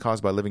 This is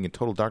caused by living in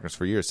total darkness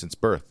for years since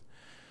birth.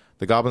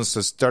 The goblins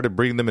have started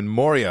breeding them in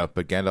Moria,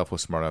 but Gandalf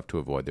was smart enough to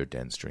avoid their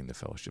dens during the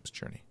Fellowship's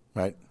journey.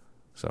 Right.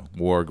 So,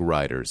 warg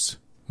riders.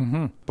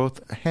 Mm-hmm.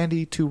 Both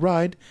handy to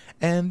ride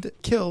and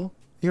kill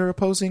your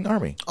opposing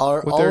army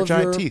with their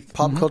giant teeth.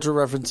 Pop culture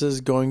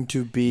references going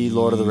to be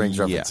Lord of the Rings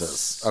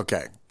references? Yes.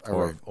 Okay.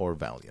 Or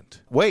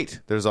Valiant.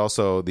 Wait, there's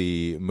also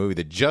the movie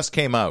that just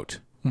came out,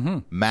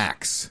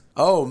 Max.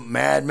 Oh,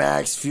 Mad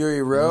Max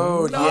Fury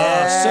Road. Oh,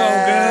 so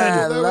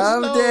good. I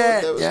loved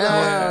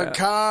it.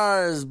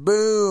 Cars,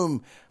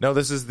 boom. No,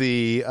 this is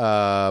the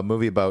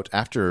movie about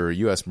after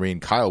U.S. Marine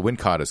Kyle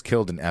Wincott is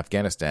killed in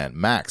Afghanistan.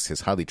 Max,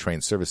 his highly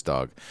trained service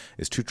dog,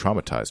 is too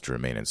traumatized to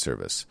remain in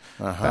service.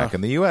 Back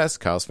in the U.S.,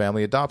 Kyle's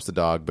family adopts the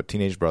dog, but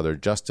teenage brother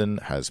Justin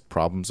has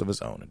problems of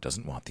his own and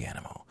doesn't want the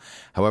animal.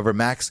 However,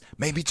 Max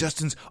may be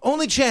Justin's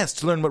only chance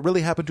to learn what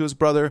really happened to his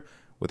brother.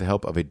 With the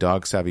help of a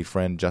dog-savvy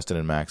friend, Justin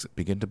and Max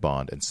begin to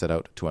bond and set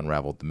out to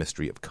unravel the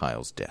mystery of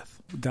Kyle's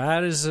death.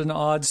 That is an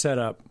odd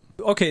setup.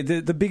 Okay,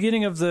 the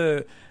beginning of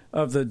the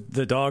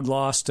dog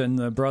lost and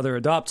the brother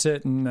adopts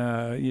it and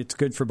it's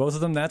good for both of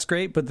them. That's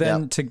great. But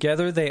then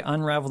together they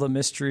unravel the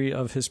mystery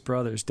of his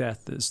brother's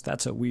death.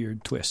 That's a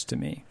weird twist to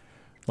me.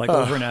 Like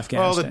over in Afghanistan.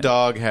 Well, the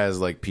dog has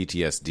like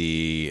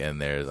PTSD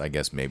and there's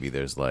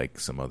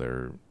like some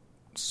other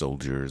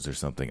soldiers or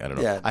something. I don't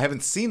know. Yeah. I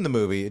haven't seen the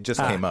movie. It just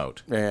came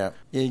out. Yeah.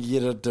 You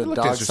get a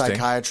dog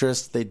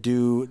psychiatrist. They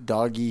do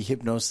doggy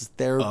hypnosis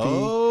therapy.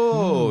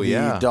 Oh,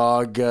 The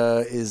dog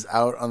is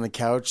out on the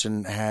couch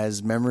and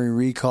has memory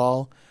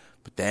recall.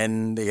 But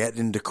then they get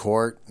into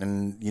court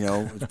and,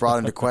 it's brought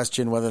into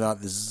question whether or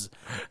not this is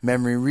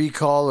memory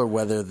recall or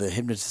whether the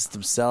hypnotists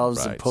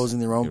themselves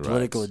imposing their own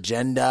political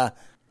agenda.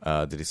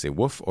 Did he say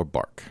woof or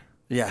bark?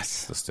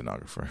 Yes. The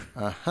stenographer.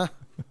 Uh-huh.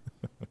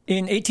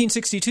 In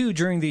 1862,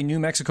 during the New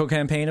Mexico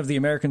campaign of the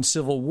American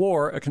Civil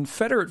War, a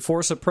Confederate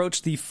force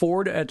approached the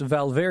ford at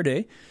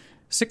Valverde,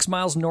 6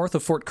 miles north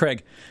of Fort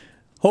Craig,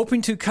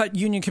 hoping to cut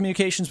Union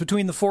communications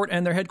between the fort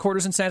and their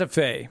headquarters in Santa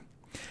Fe.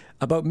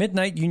 About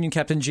midnight, Union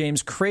Captain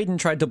James Craden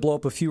tried to blow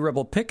up a few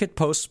rebel picket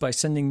posts by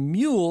sending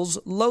mules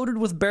loaded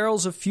with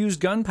barrels of fused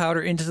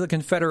gunpowder into the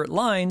Confederate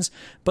lines,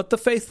 but the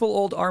faithful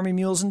old Army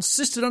mules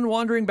insisted on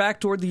wandering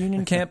back toward the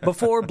Union camp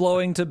before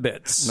blowing to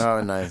bits.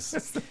 Oh, nice.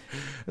 There's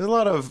a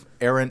lot of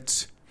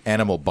errant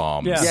animal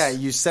bombs. Yeah,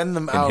 you send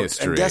them out,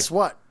 history. And guess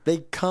what? They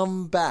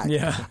come back.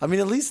 Yeah. I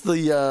mean, at least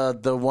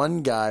the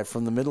one guy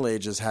from the Middle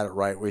Ages had it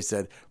right, where he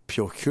said,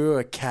 procure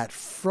a cat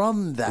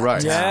from that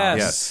town.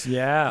 Yes.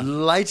 Yeah.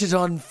 Light it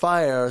on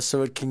fire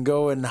so it can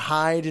go and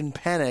hide in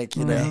panic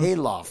in a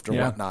hayloft or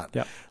whatnot.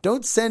 Yeah.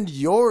 Don't send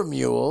your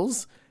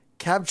mules.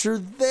 Capture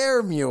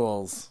their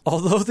mules.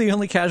 Although the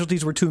only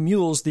casualties were 2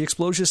 mules, the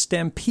explosion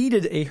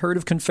stampeded a herd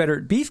of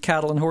Confederate beef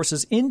cattle and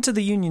horses into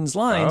the Union's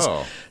lines,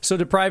 so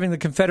depriving the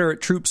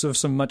Confederate troops of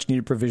some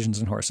much-needed provisions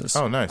and horses.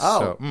 Oh, nice.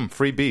 So,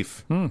 free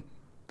beef.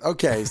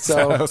 Okay, so...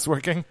 Is that how it's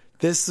working?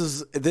 This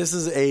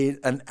is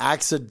an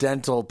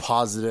accidental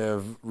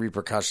positive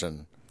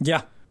repercussion.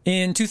 Yeah.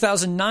 In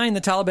 2009,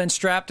 the Taliban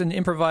strapped an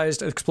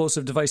improvised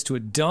explosive device to a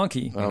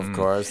donkey. Of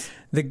course.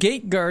 The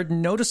gate guard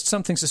noticed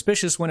something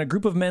suspicious when a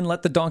group of men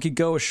let the donkey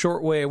go a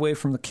short way away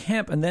from the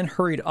camp and then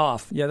hurried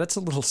off. Yeah, that's a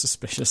little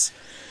suspicious.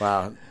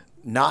 Wow.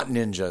 Not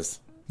ninjas.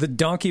 The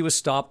donkey was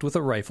stopped with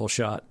a rifle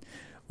shot.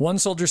 One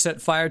soldier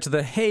set fire to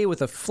the hay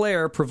with a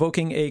flare,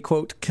 provoking a,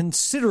 quote,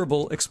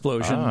 considerable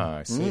explosion.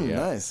 I see.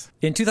 Nice.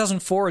 In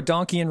 2004, a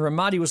donkey in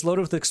Ramadi was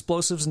loaded with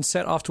explosives and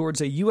set off towards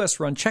a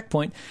U.S.-run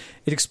checkpoint.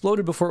 It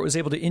exploded before it was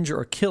able to injure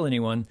or kill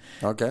anyone.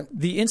 Okay.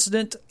 The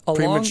incident along...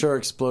 Premature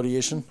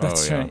explodiation.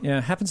 That's right.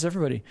 Yeah, happens to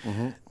everybody.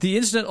 The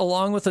incident,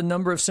 along with a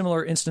number of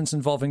similar incidents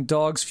involving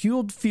dogs,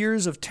 fueled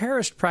fears of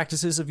terrorist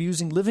practices of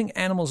using living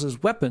animals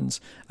as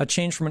weapons, a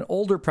change from an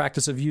older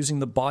practice of using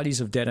the bodies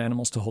of dead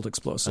animals to hold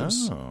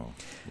explosives. Oh,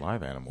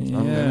 live animals,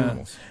 not dead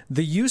animals.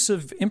 The use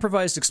of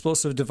improvised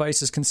explosive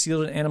devices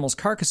concealed in animals'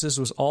 carcasses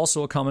was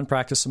also a common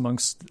practice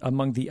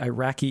among the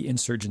Iraqi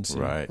insurgency.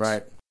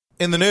 Right.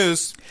 In the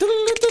news,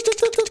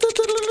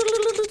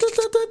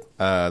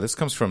 this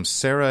comes from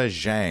Sarah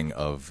Zhang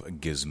of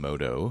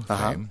Gizmodo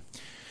fame.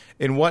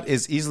 In what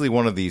is easily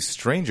one of the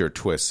stranger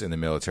twists in the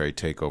military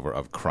takeover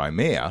of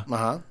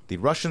Crimea, the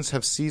Russians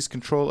have seized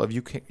control of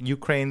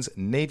Ukraine's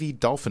Navy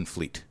Dolphin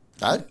fleet.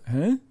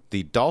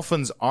 The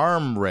Dolphin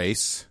arms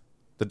race.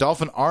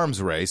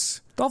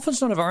 Dolphins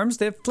don't have arms,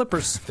 they have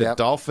flippers. The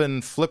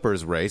Dolphin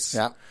Flippers race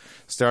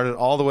started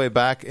all the way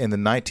back in the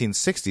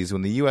 1960s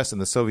when the U.S.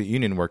 and the Soviet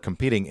Union were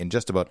competing in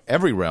just about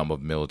every realm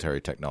of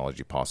military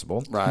technology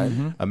possible. Right.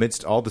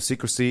 Amidst all the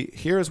secrecy,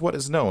 here is what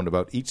is known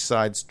about each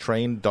side's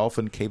trained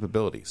dolphin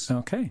capabilities.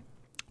 Okay.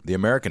 The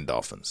American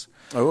Dolphins.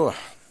 Oh.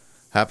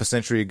 Half a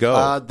century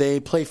ago. They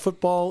play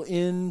football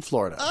in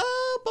Florida.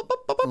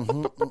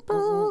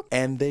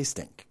 And they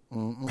stink.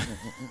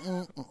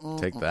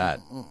 Take that,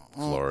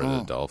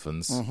 Florida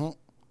Dolphins.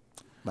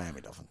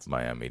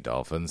 Miami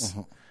Dolphins.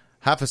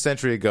 Half a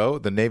century ago,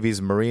 the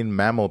Navy's marine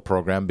mammal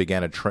program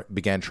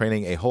began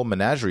training a whole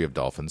menagerie of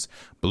dolphins,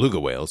 beluga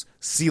whales,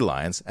 sea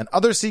lions, and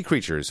other sea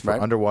creatures for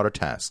underwater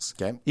tasks.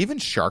 Okay. Even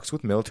sharks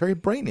with military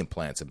brain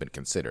implants have been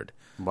considered.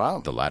 Wow.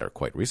 The latter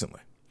quite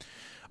recently.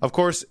 Of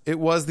course, it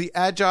was the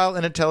agile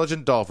and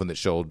intelligent dolphin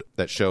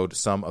that showed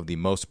some of the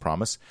most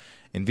promise.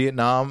 In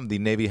Vietnam, the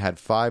Navy had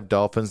 5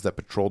 dolphins that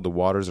patrolled the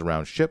waters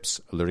around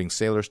ships, alerting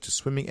sailors to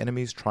swimming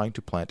enemies trying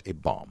to plant a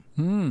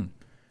bomb.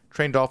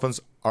 Trained dolphins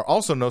are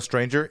also no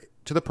stranger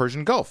to the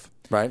Persian Gulf.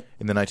 Right.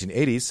 In the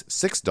 1980s,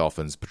 6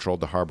 dolphins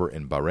patrolled the harbor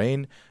in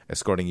Bahrain,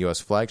 escorting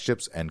U.S.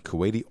 flagships and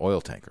Kuwaiti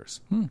oil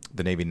tankers.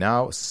 The Navy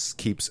now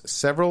keeps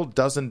several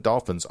dozen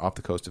dolphins off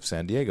the coast of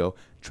San Diego,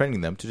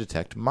 training them to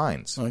detect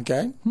mines.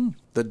 Okay.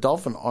 The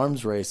dolphin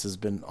arms race has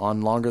been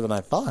on longer than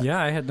I thought.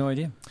 Yeah, I had no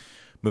idea.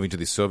 Moving to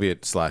the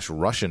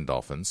Soviet/Russian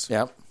dolphins.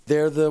 Yep.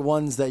 They're the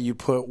ones that you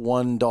put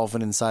one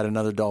dolphin inside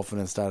another dolphin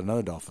inside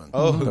another dolphin.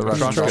 Oh, the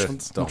Russian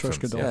dolphins.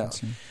 Matryoshka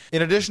dolphins. Yeah.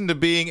 In addition to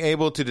being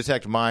able to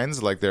detect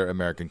mines like their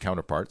American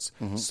counterparts,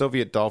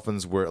 Soviet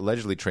dolphins were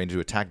allegedly trained to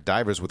attack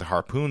divers with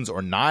harpoons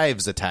or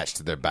knives attached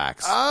to their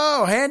backs.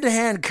 Oh,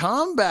 hand-to-hand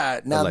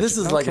combat. Now, this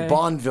is like a Okay.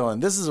 Bond villain.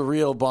 This is a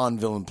real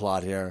Bond villain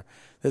plot here.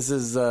 This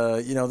is,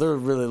 they're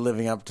really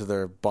living up to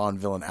their Bond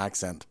villain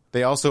accent.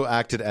 They also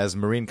acted as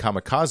marine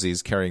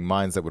kamikazes, carrying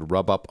mines that would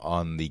rub up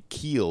on the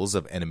keels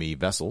of enemy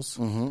vessels.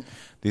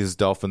 These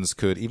dolphins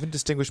could even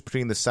distinguish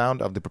between the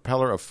sound of the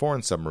propeller of a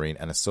foreign submarine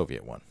and a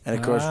Soviet one. And,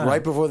 of course,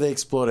 right before they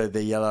exploded,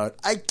 they yell out,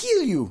 "I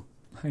kill you!"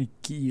 I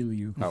kill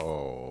you.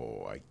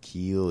 Oh, I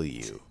kill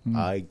you.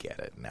 I get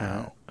it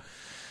now.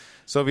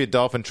 Soviet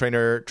dolphin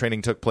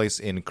training took place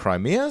in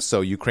Crimea, so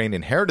Ukraine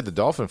inherited the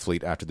dolphin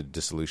fleet after the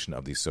dissolution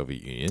of the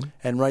Soviet Union.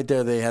 And right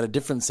there, they had a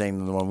different saying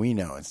than the one we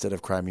know. Instead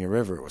of Crimea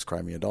River, it was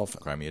Crimea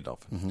Dolphin. Crimea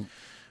Dolphin.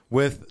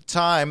 With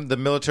time, the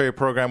military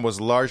program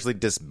was largely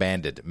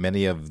disbanded.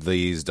 Many of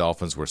these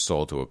dolphins were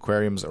sold to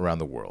aquariums around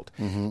the world.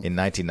 In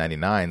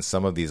 1999,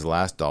 some of these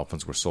last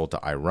dolphins were sold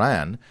to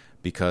Iran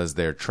because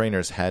their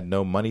trainers had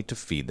no money to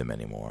feed them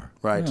anymore.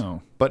 Right.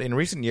 Oh. But in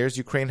recent years,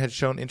 Ukraine had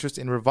shown interest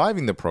in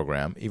reviving the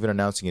program, even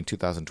announcing in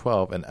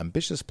 2012 an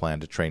ambitious plan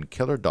to train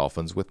killer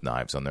dolphins with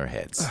knives on their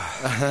heads.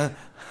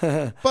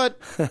 But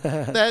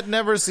that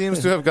never seems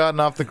to have gotten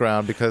off the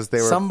ground because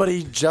they were...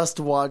 Somebody just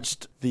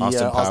watched the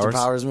Austin Austin Powers?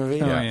 Powers movie.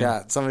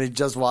 yeah. Somebody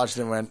just watched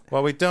it and went,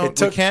 Well, we It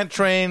took can't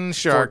train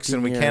sharks 14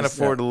 and we can't years,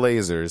 afford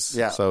lasers.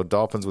 Yeah. So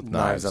dolphins with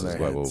knives on is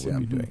their what heads. we'll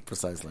be doing.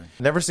 Precisely.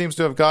 Never seems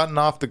to have gotten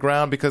off the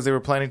ground because they were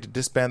planning to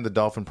disband the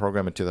dolphin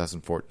program in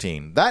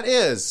 2014. That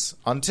is,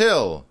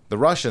 until the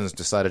Russians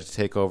decided to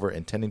take over,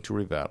 intending to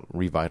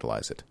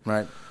revitalize it.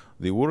 Right.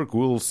 The work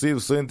will see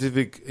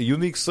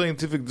unique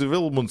scientific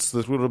developments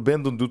that were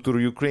abandoned due to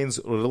Ukraine's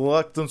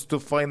reluctance to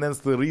finance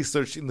the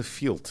research in the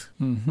field.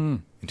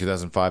 In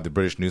 2005, the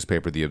British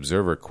newspaper The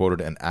Observer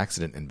quoted an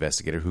accident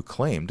investigator who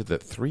claimed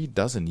that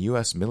 36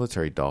 U.S.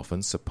 military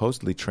dolphins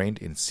supposedly trained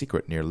in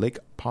secret near Lake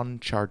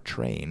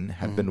Pontchartrain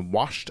had been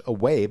washed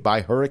away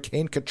by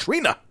Hurricane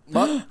Katrina.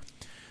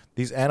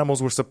 These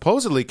animals were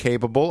supposedly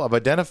capable of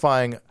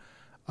identifying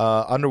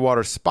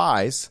underwater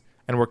spies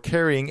and were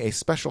carrying a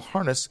special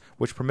harness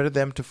which permitted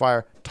them to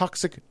fire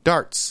toxic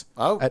darts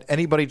at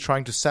anybody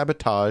trying to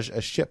sabotage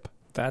a ship.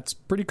 That's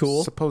pretty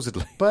cool.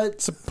 Supposedly. But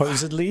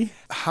Supposedly.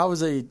 how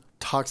is a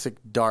toxic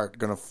dart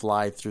going to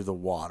fly through the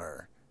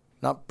water?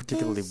 Not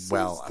particularly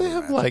well. They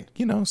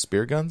have,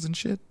 spear guns and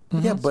shit.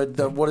 Yeah,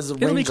 but what is the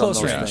It'll be range on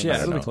close those range. things? Yeah,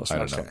 it'll be know. close I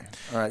range. don't know.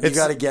 All right, you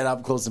got to get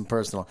up close and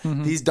personal.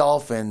 These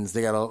dolphins,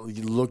 they got to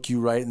look you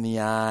right in the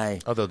eye.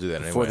 Oh, they'll do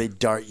that before anyway. they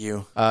dart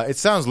you. It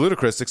sounds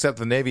ludicrous, except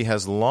the Navy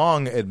has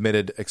long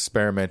admitted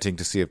experimenting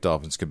to see if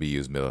dolphins can be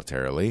used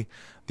militarily.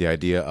 The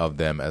idea of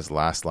them as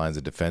last lines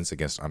of defense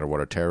against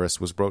underwater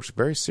terrorists was broached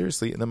very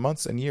seriously in the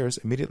months and years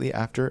immediately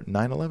after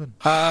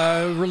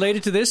 9/11.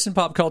 Related to this in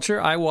pop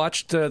culture, I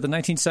watched the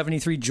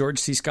 1973 George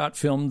C. Scott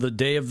film The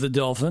Day of the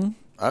Dolphin.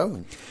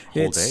 Oh,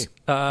 Whole day.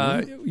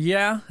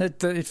 Yeah,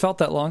 it felt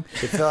that long.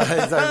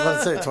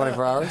 let's say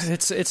 24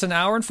 hours. It's an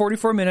hour and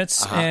 44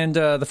 minutes, and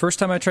the first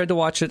time I tried to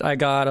watch it, I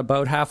got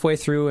about halfway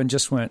through and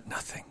just went,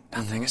 nothing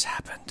has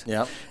happened.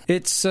 Yep.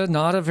 It's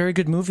not a very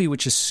good movie,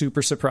 which is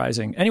super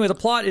surprising. Anyway, the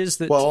plot is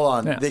that... Well, hold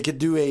on. Yeah. They could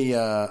do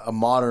a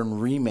modern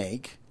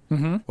remake.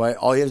 Right?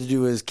 All you have to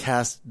do is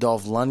cast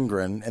Dolph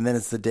Lundgren, and then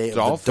it's the day of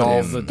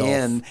the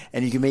Dolphin,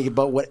 and you can make it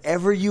about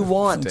whatever you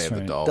want. Day of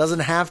the Dolphin. Doesn't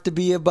have to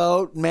be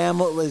about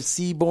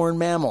seaborn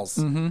mammals.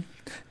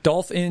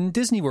 Dolph in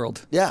Disney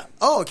World. Yeah.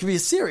 Oh, it can be a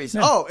series.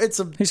 Yeah. Oh, it's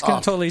a... He's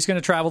going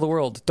to travel the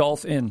world.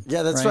 Dolph in.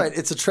 Yeah, that's right.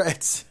 It's a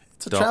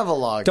travel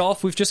log.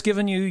 Dolph, we've just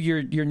given you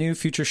your new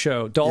future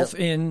show. Dolph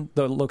in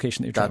the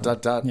location that you're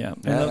traveling. Yeah.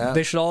 And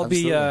they should all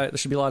be, there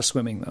should be a lot of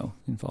swimming, though,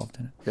 involved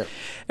in it. Yep.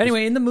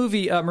 Anyway, in the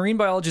movie, marine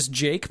biologist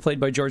Jake,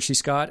 played by George C.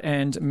 Scott,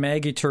 and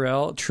Maggie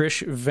Terrell,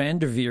 Trish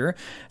Vanderveer,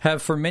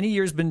 have for many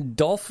years been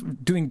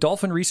doing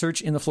dolphin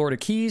research in the Florida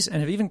Keys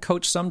and have even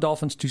coached some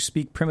dolphins to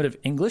speak primitive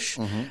English.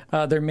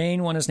 Their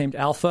main one is named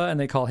Alpha, and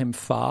they call him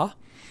Fa.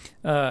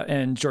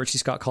 And George C.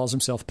 Scott calls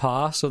himself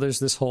Pa, so there's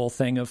this whole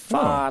thing of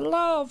Fa,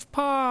 love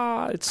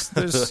Pa.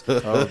 There's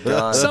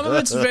God. some of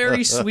it's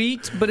very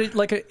sweet, but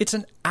it's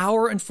an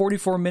hour and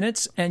 44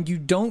 minutes, and you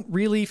don't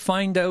really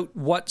find out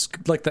what's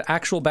like the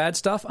actual bad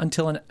stuff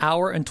until an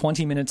hour and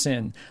 20 minutes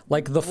in.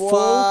 Like the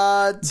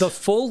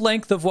full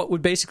length of what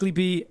would basically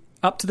be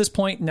up to this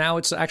point. Now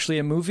it's actually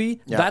a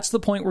movie. Yeah. That's the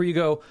point where you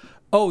go,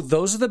 oh,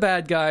 those are the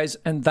bad guys,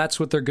 and that's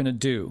what they're going to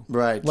do.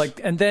 Right.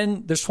 And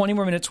then there's 20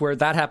 more minutes where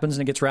that happens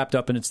and it gets wrapped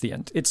up and it's the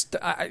end.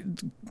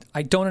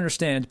 I don't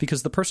understand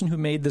because the person who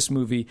made this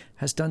movie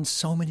has done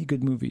so many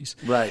good movies.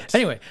 Right.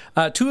 Anyway,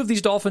 two of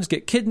these dolphins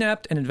get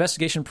kidnapped. An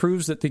investigation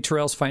proves that the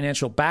Terrell's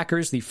financial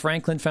backers, the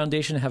Franklin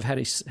Foundation, have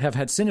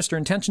had sinister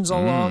intentions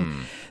all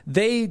along.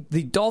 The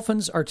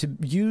dolphins are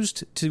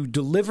used to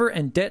deliver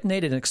and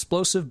detonate an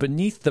explosive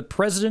beneath the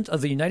President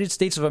of the United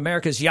States of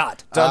America's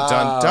yacht. Dun,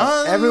 dun,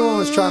 dun. Everyone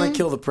was trying to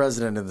kill the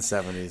president in the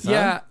 70s. Huh?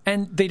 Yeah,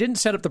 and they didn't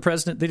set up the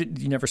president.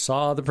 You never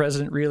saw the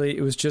president, really.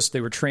 It was just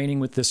they were training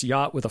with this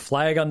yacht with a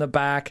flag on the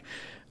back.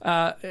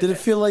 Did it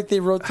feel like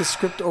they wrote the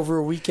script over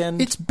a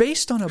weekend? It's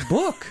based on a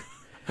book.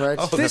 Right?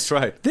 Oh, that's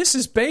right. This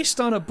is based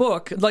on a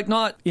book.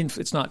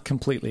 It's not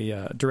completely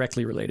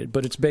directly related,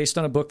 but it's based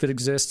on a book that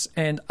exists,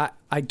 and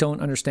I don't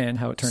understand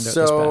how it turned out this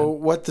bad. So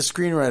what the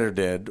screenwriter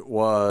did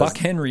was... Buck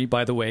Henry,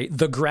 by the way.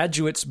 The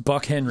Graduate's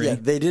Buck Henry. Yeah,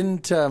 they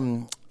didn't...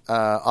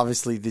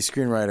 obviously, the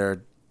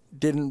screenwriter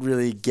didn't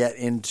really get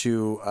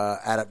into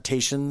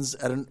adaptations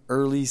at an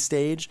early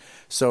stage,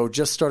 so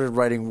just started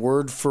writing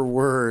word for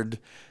word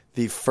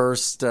the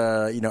first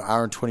hour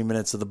and 20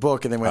 minutes of the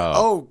book, and then went,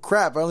 oh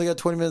crap, I only got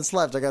 20 minutes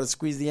left. I got to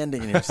squeeze the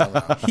ending in here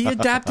somehow. He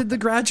adapted The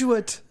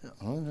Graduate.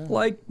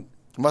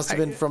 Must have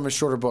been from a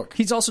shorter book.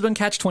 He's also done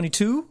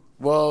Catch-22.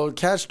 Well,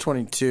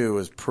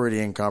 Catch-22 is pretty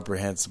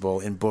incomprehensible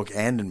in book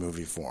and in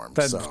movie form.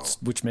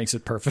 Which makes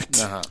it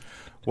perfect.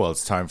 Well,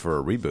 it's time for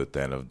a reboot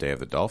then of Day of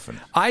the Dolphin.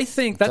 I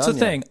think that's the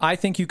thing. I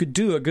think you could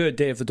do a good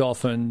Day of the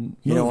Dolphin movie.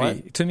 You know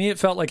what? To me, it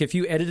felt like if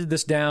you edited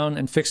this down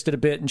and fixed it a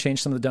bit and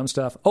changed some of the dumb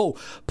stuff. Oh,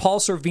 Paul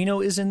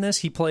Sorvino is in this.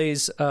 He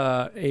plays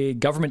a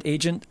government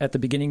agent. At the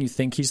beginning, you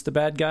think he's the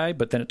bad guy,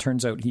 but then it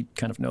turns out he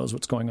kind of knows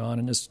what's going on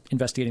and is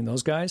investigating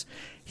those guys.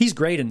 He's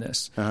great in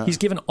this. He's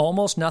given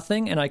almost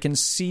nothing, and I can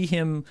see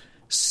him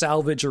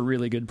salvage a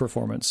really good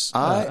performance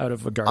out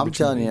of a garbage I'm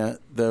telling movie. you,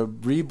 the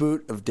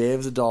reboot of Day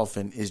of the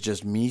Dolphin is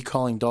just me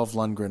calling Dolph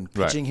Lundgren,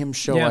 pitching him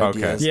show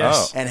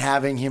ideas, and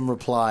having him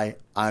reply,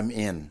 I'm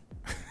in.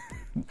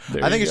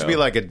 I think it should be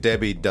like a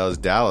Debbie Does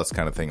Dallas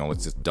kind of thing, only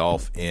it's just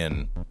Dolph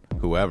in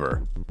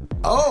whoever.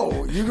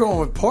 Oh, you're going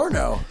with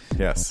porno.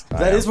 Yes.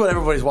 That is what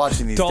everybody's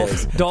watching these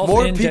days. Dolph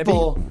more in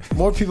people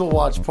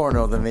watch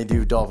porno than they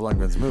do Dolph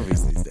Lundgren's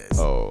movies these days.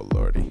 Oh,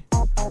 Lordy.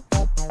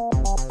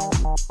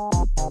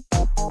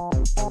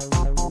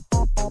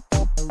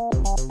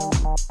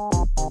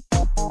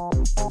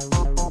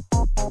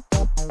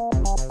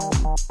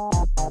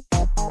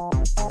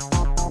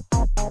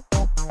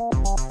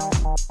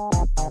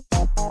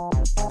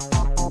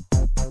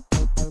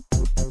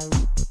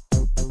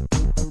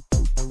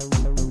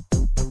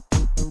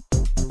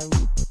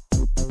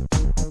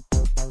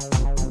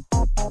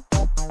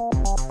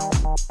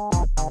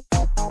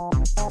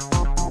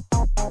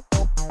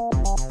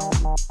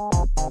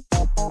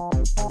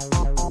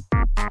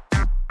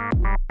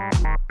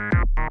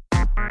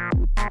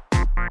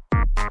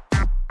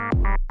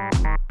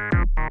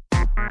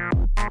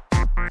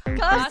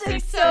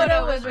 Caustic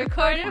Soda was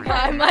recorded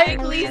by Mike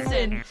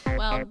Leeson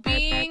while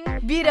being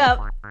beat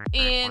up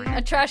in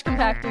a trash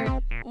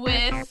compactor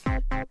with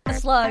A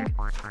slug.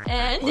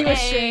 and He was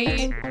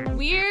a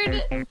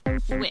weird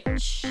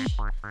witch.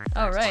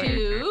 All right.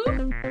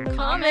 To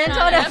Comment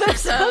on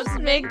episodes,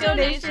 make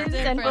donations,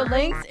 and for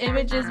links,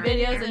 images,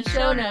 videos, and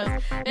show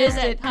notes,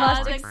 visit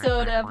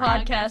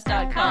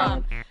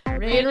CausticSodaPodcast.com.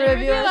 Rate and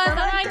review us on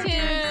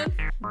iTunes.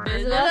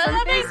 Visit us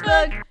on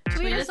Facebook.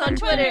 Tweet us on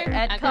Twitter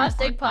at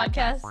Caustic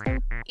Podcast.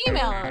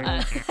 email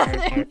us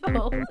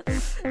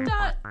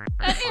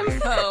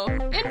Info.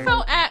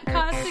 info at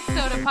caustic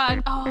soda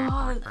pod.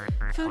 Oh,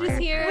 food is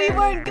here. We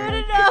weren't good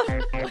enough.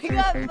 We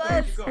got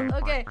buzz.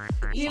 Okay.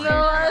 Email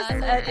us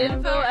at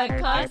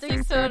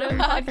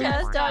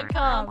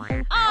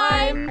info@causticsodapodcast.com.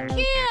 I'm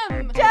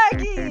Kim.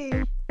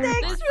 Jackie.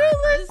 Thanks for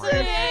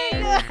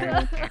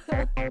listening.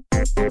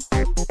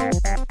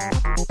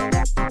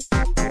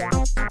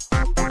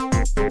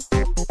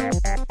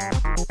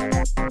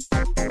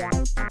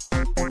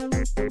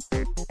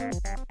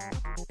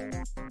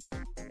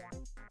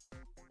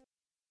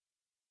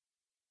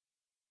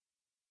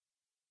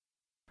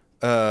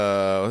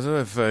 What's it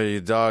if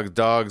you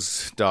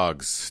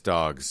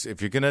dogs.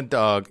 If you're gonna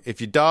dog,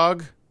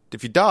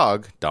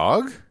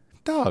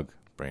 dog.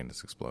 Brain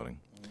is exploding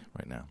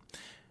right now.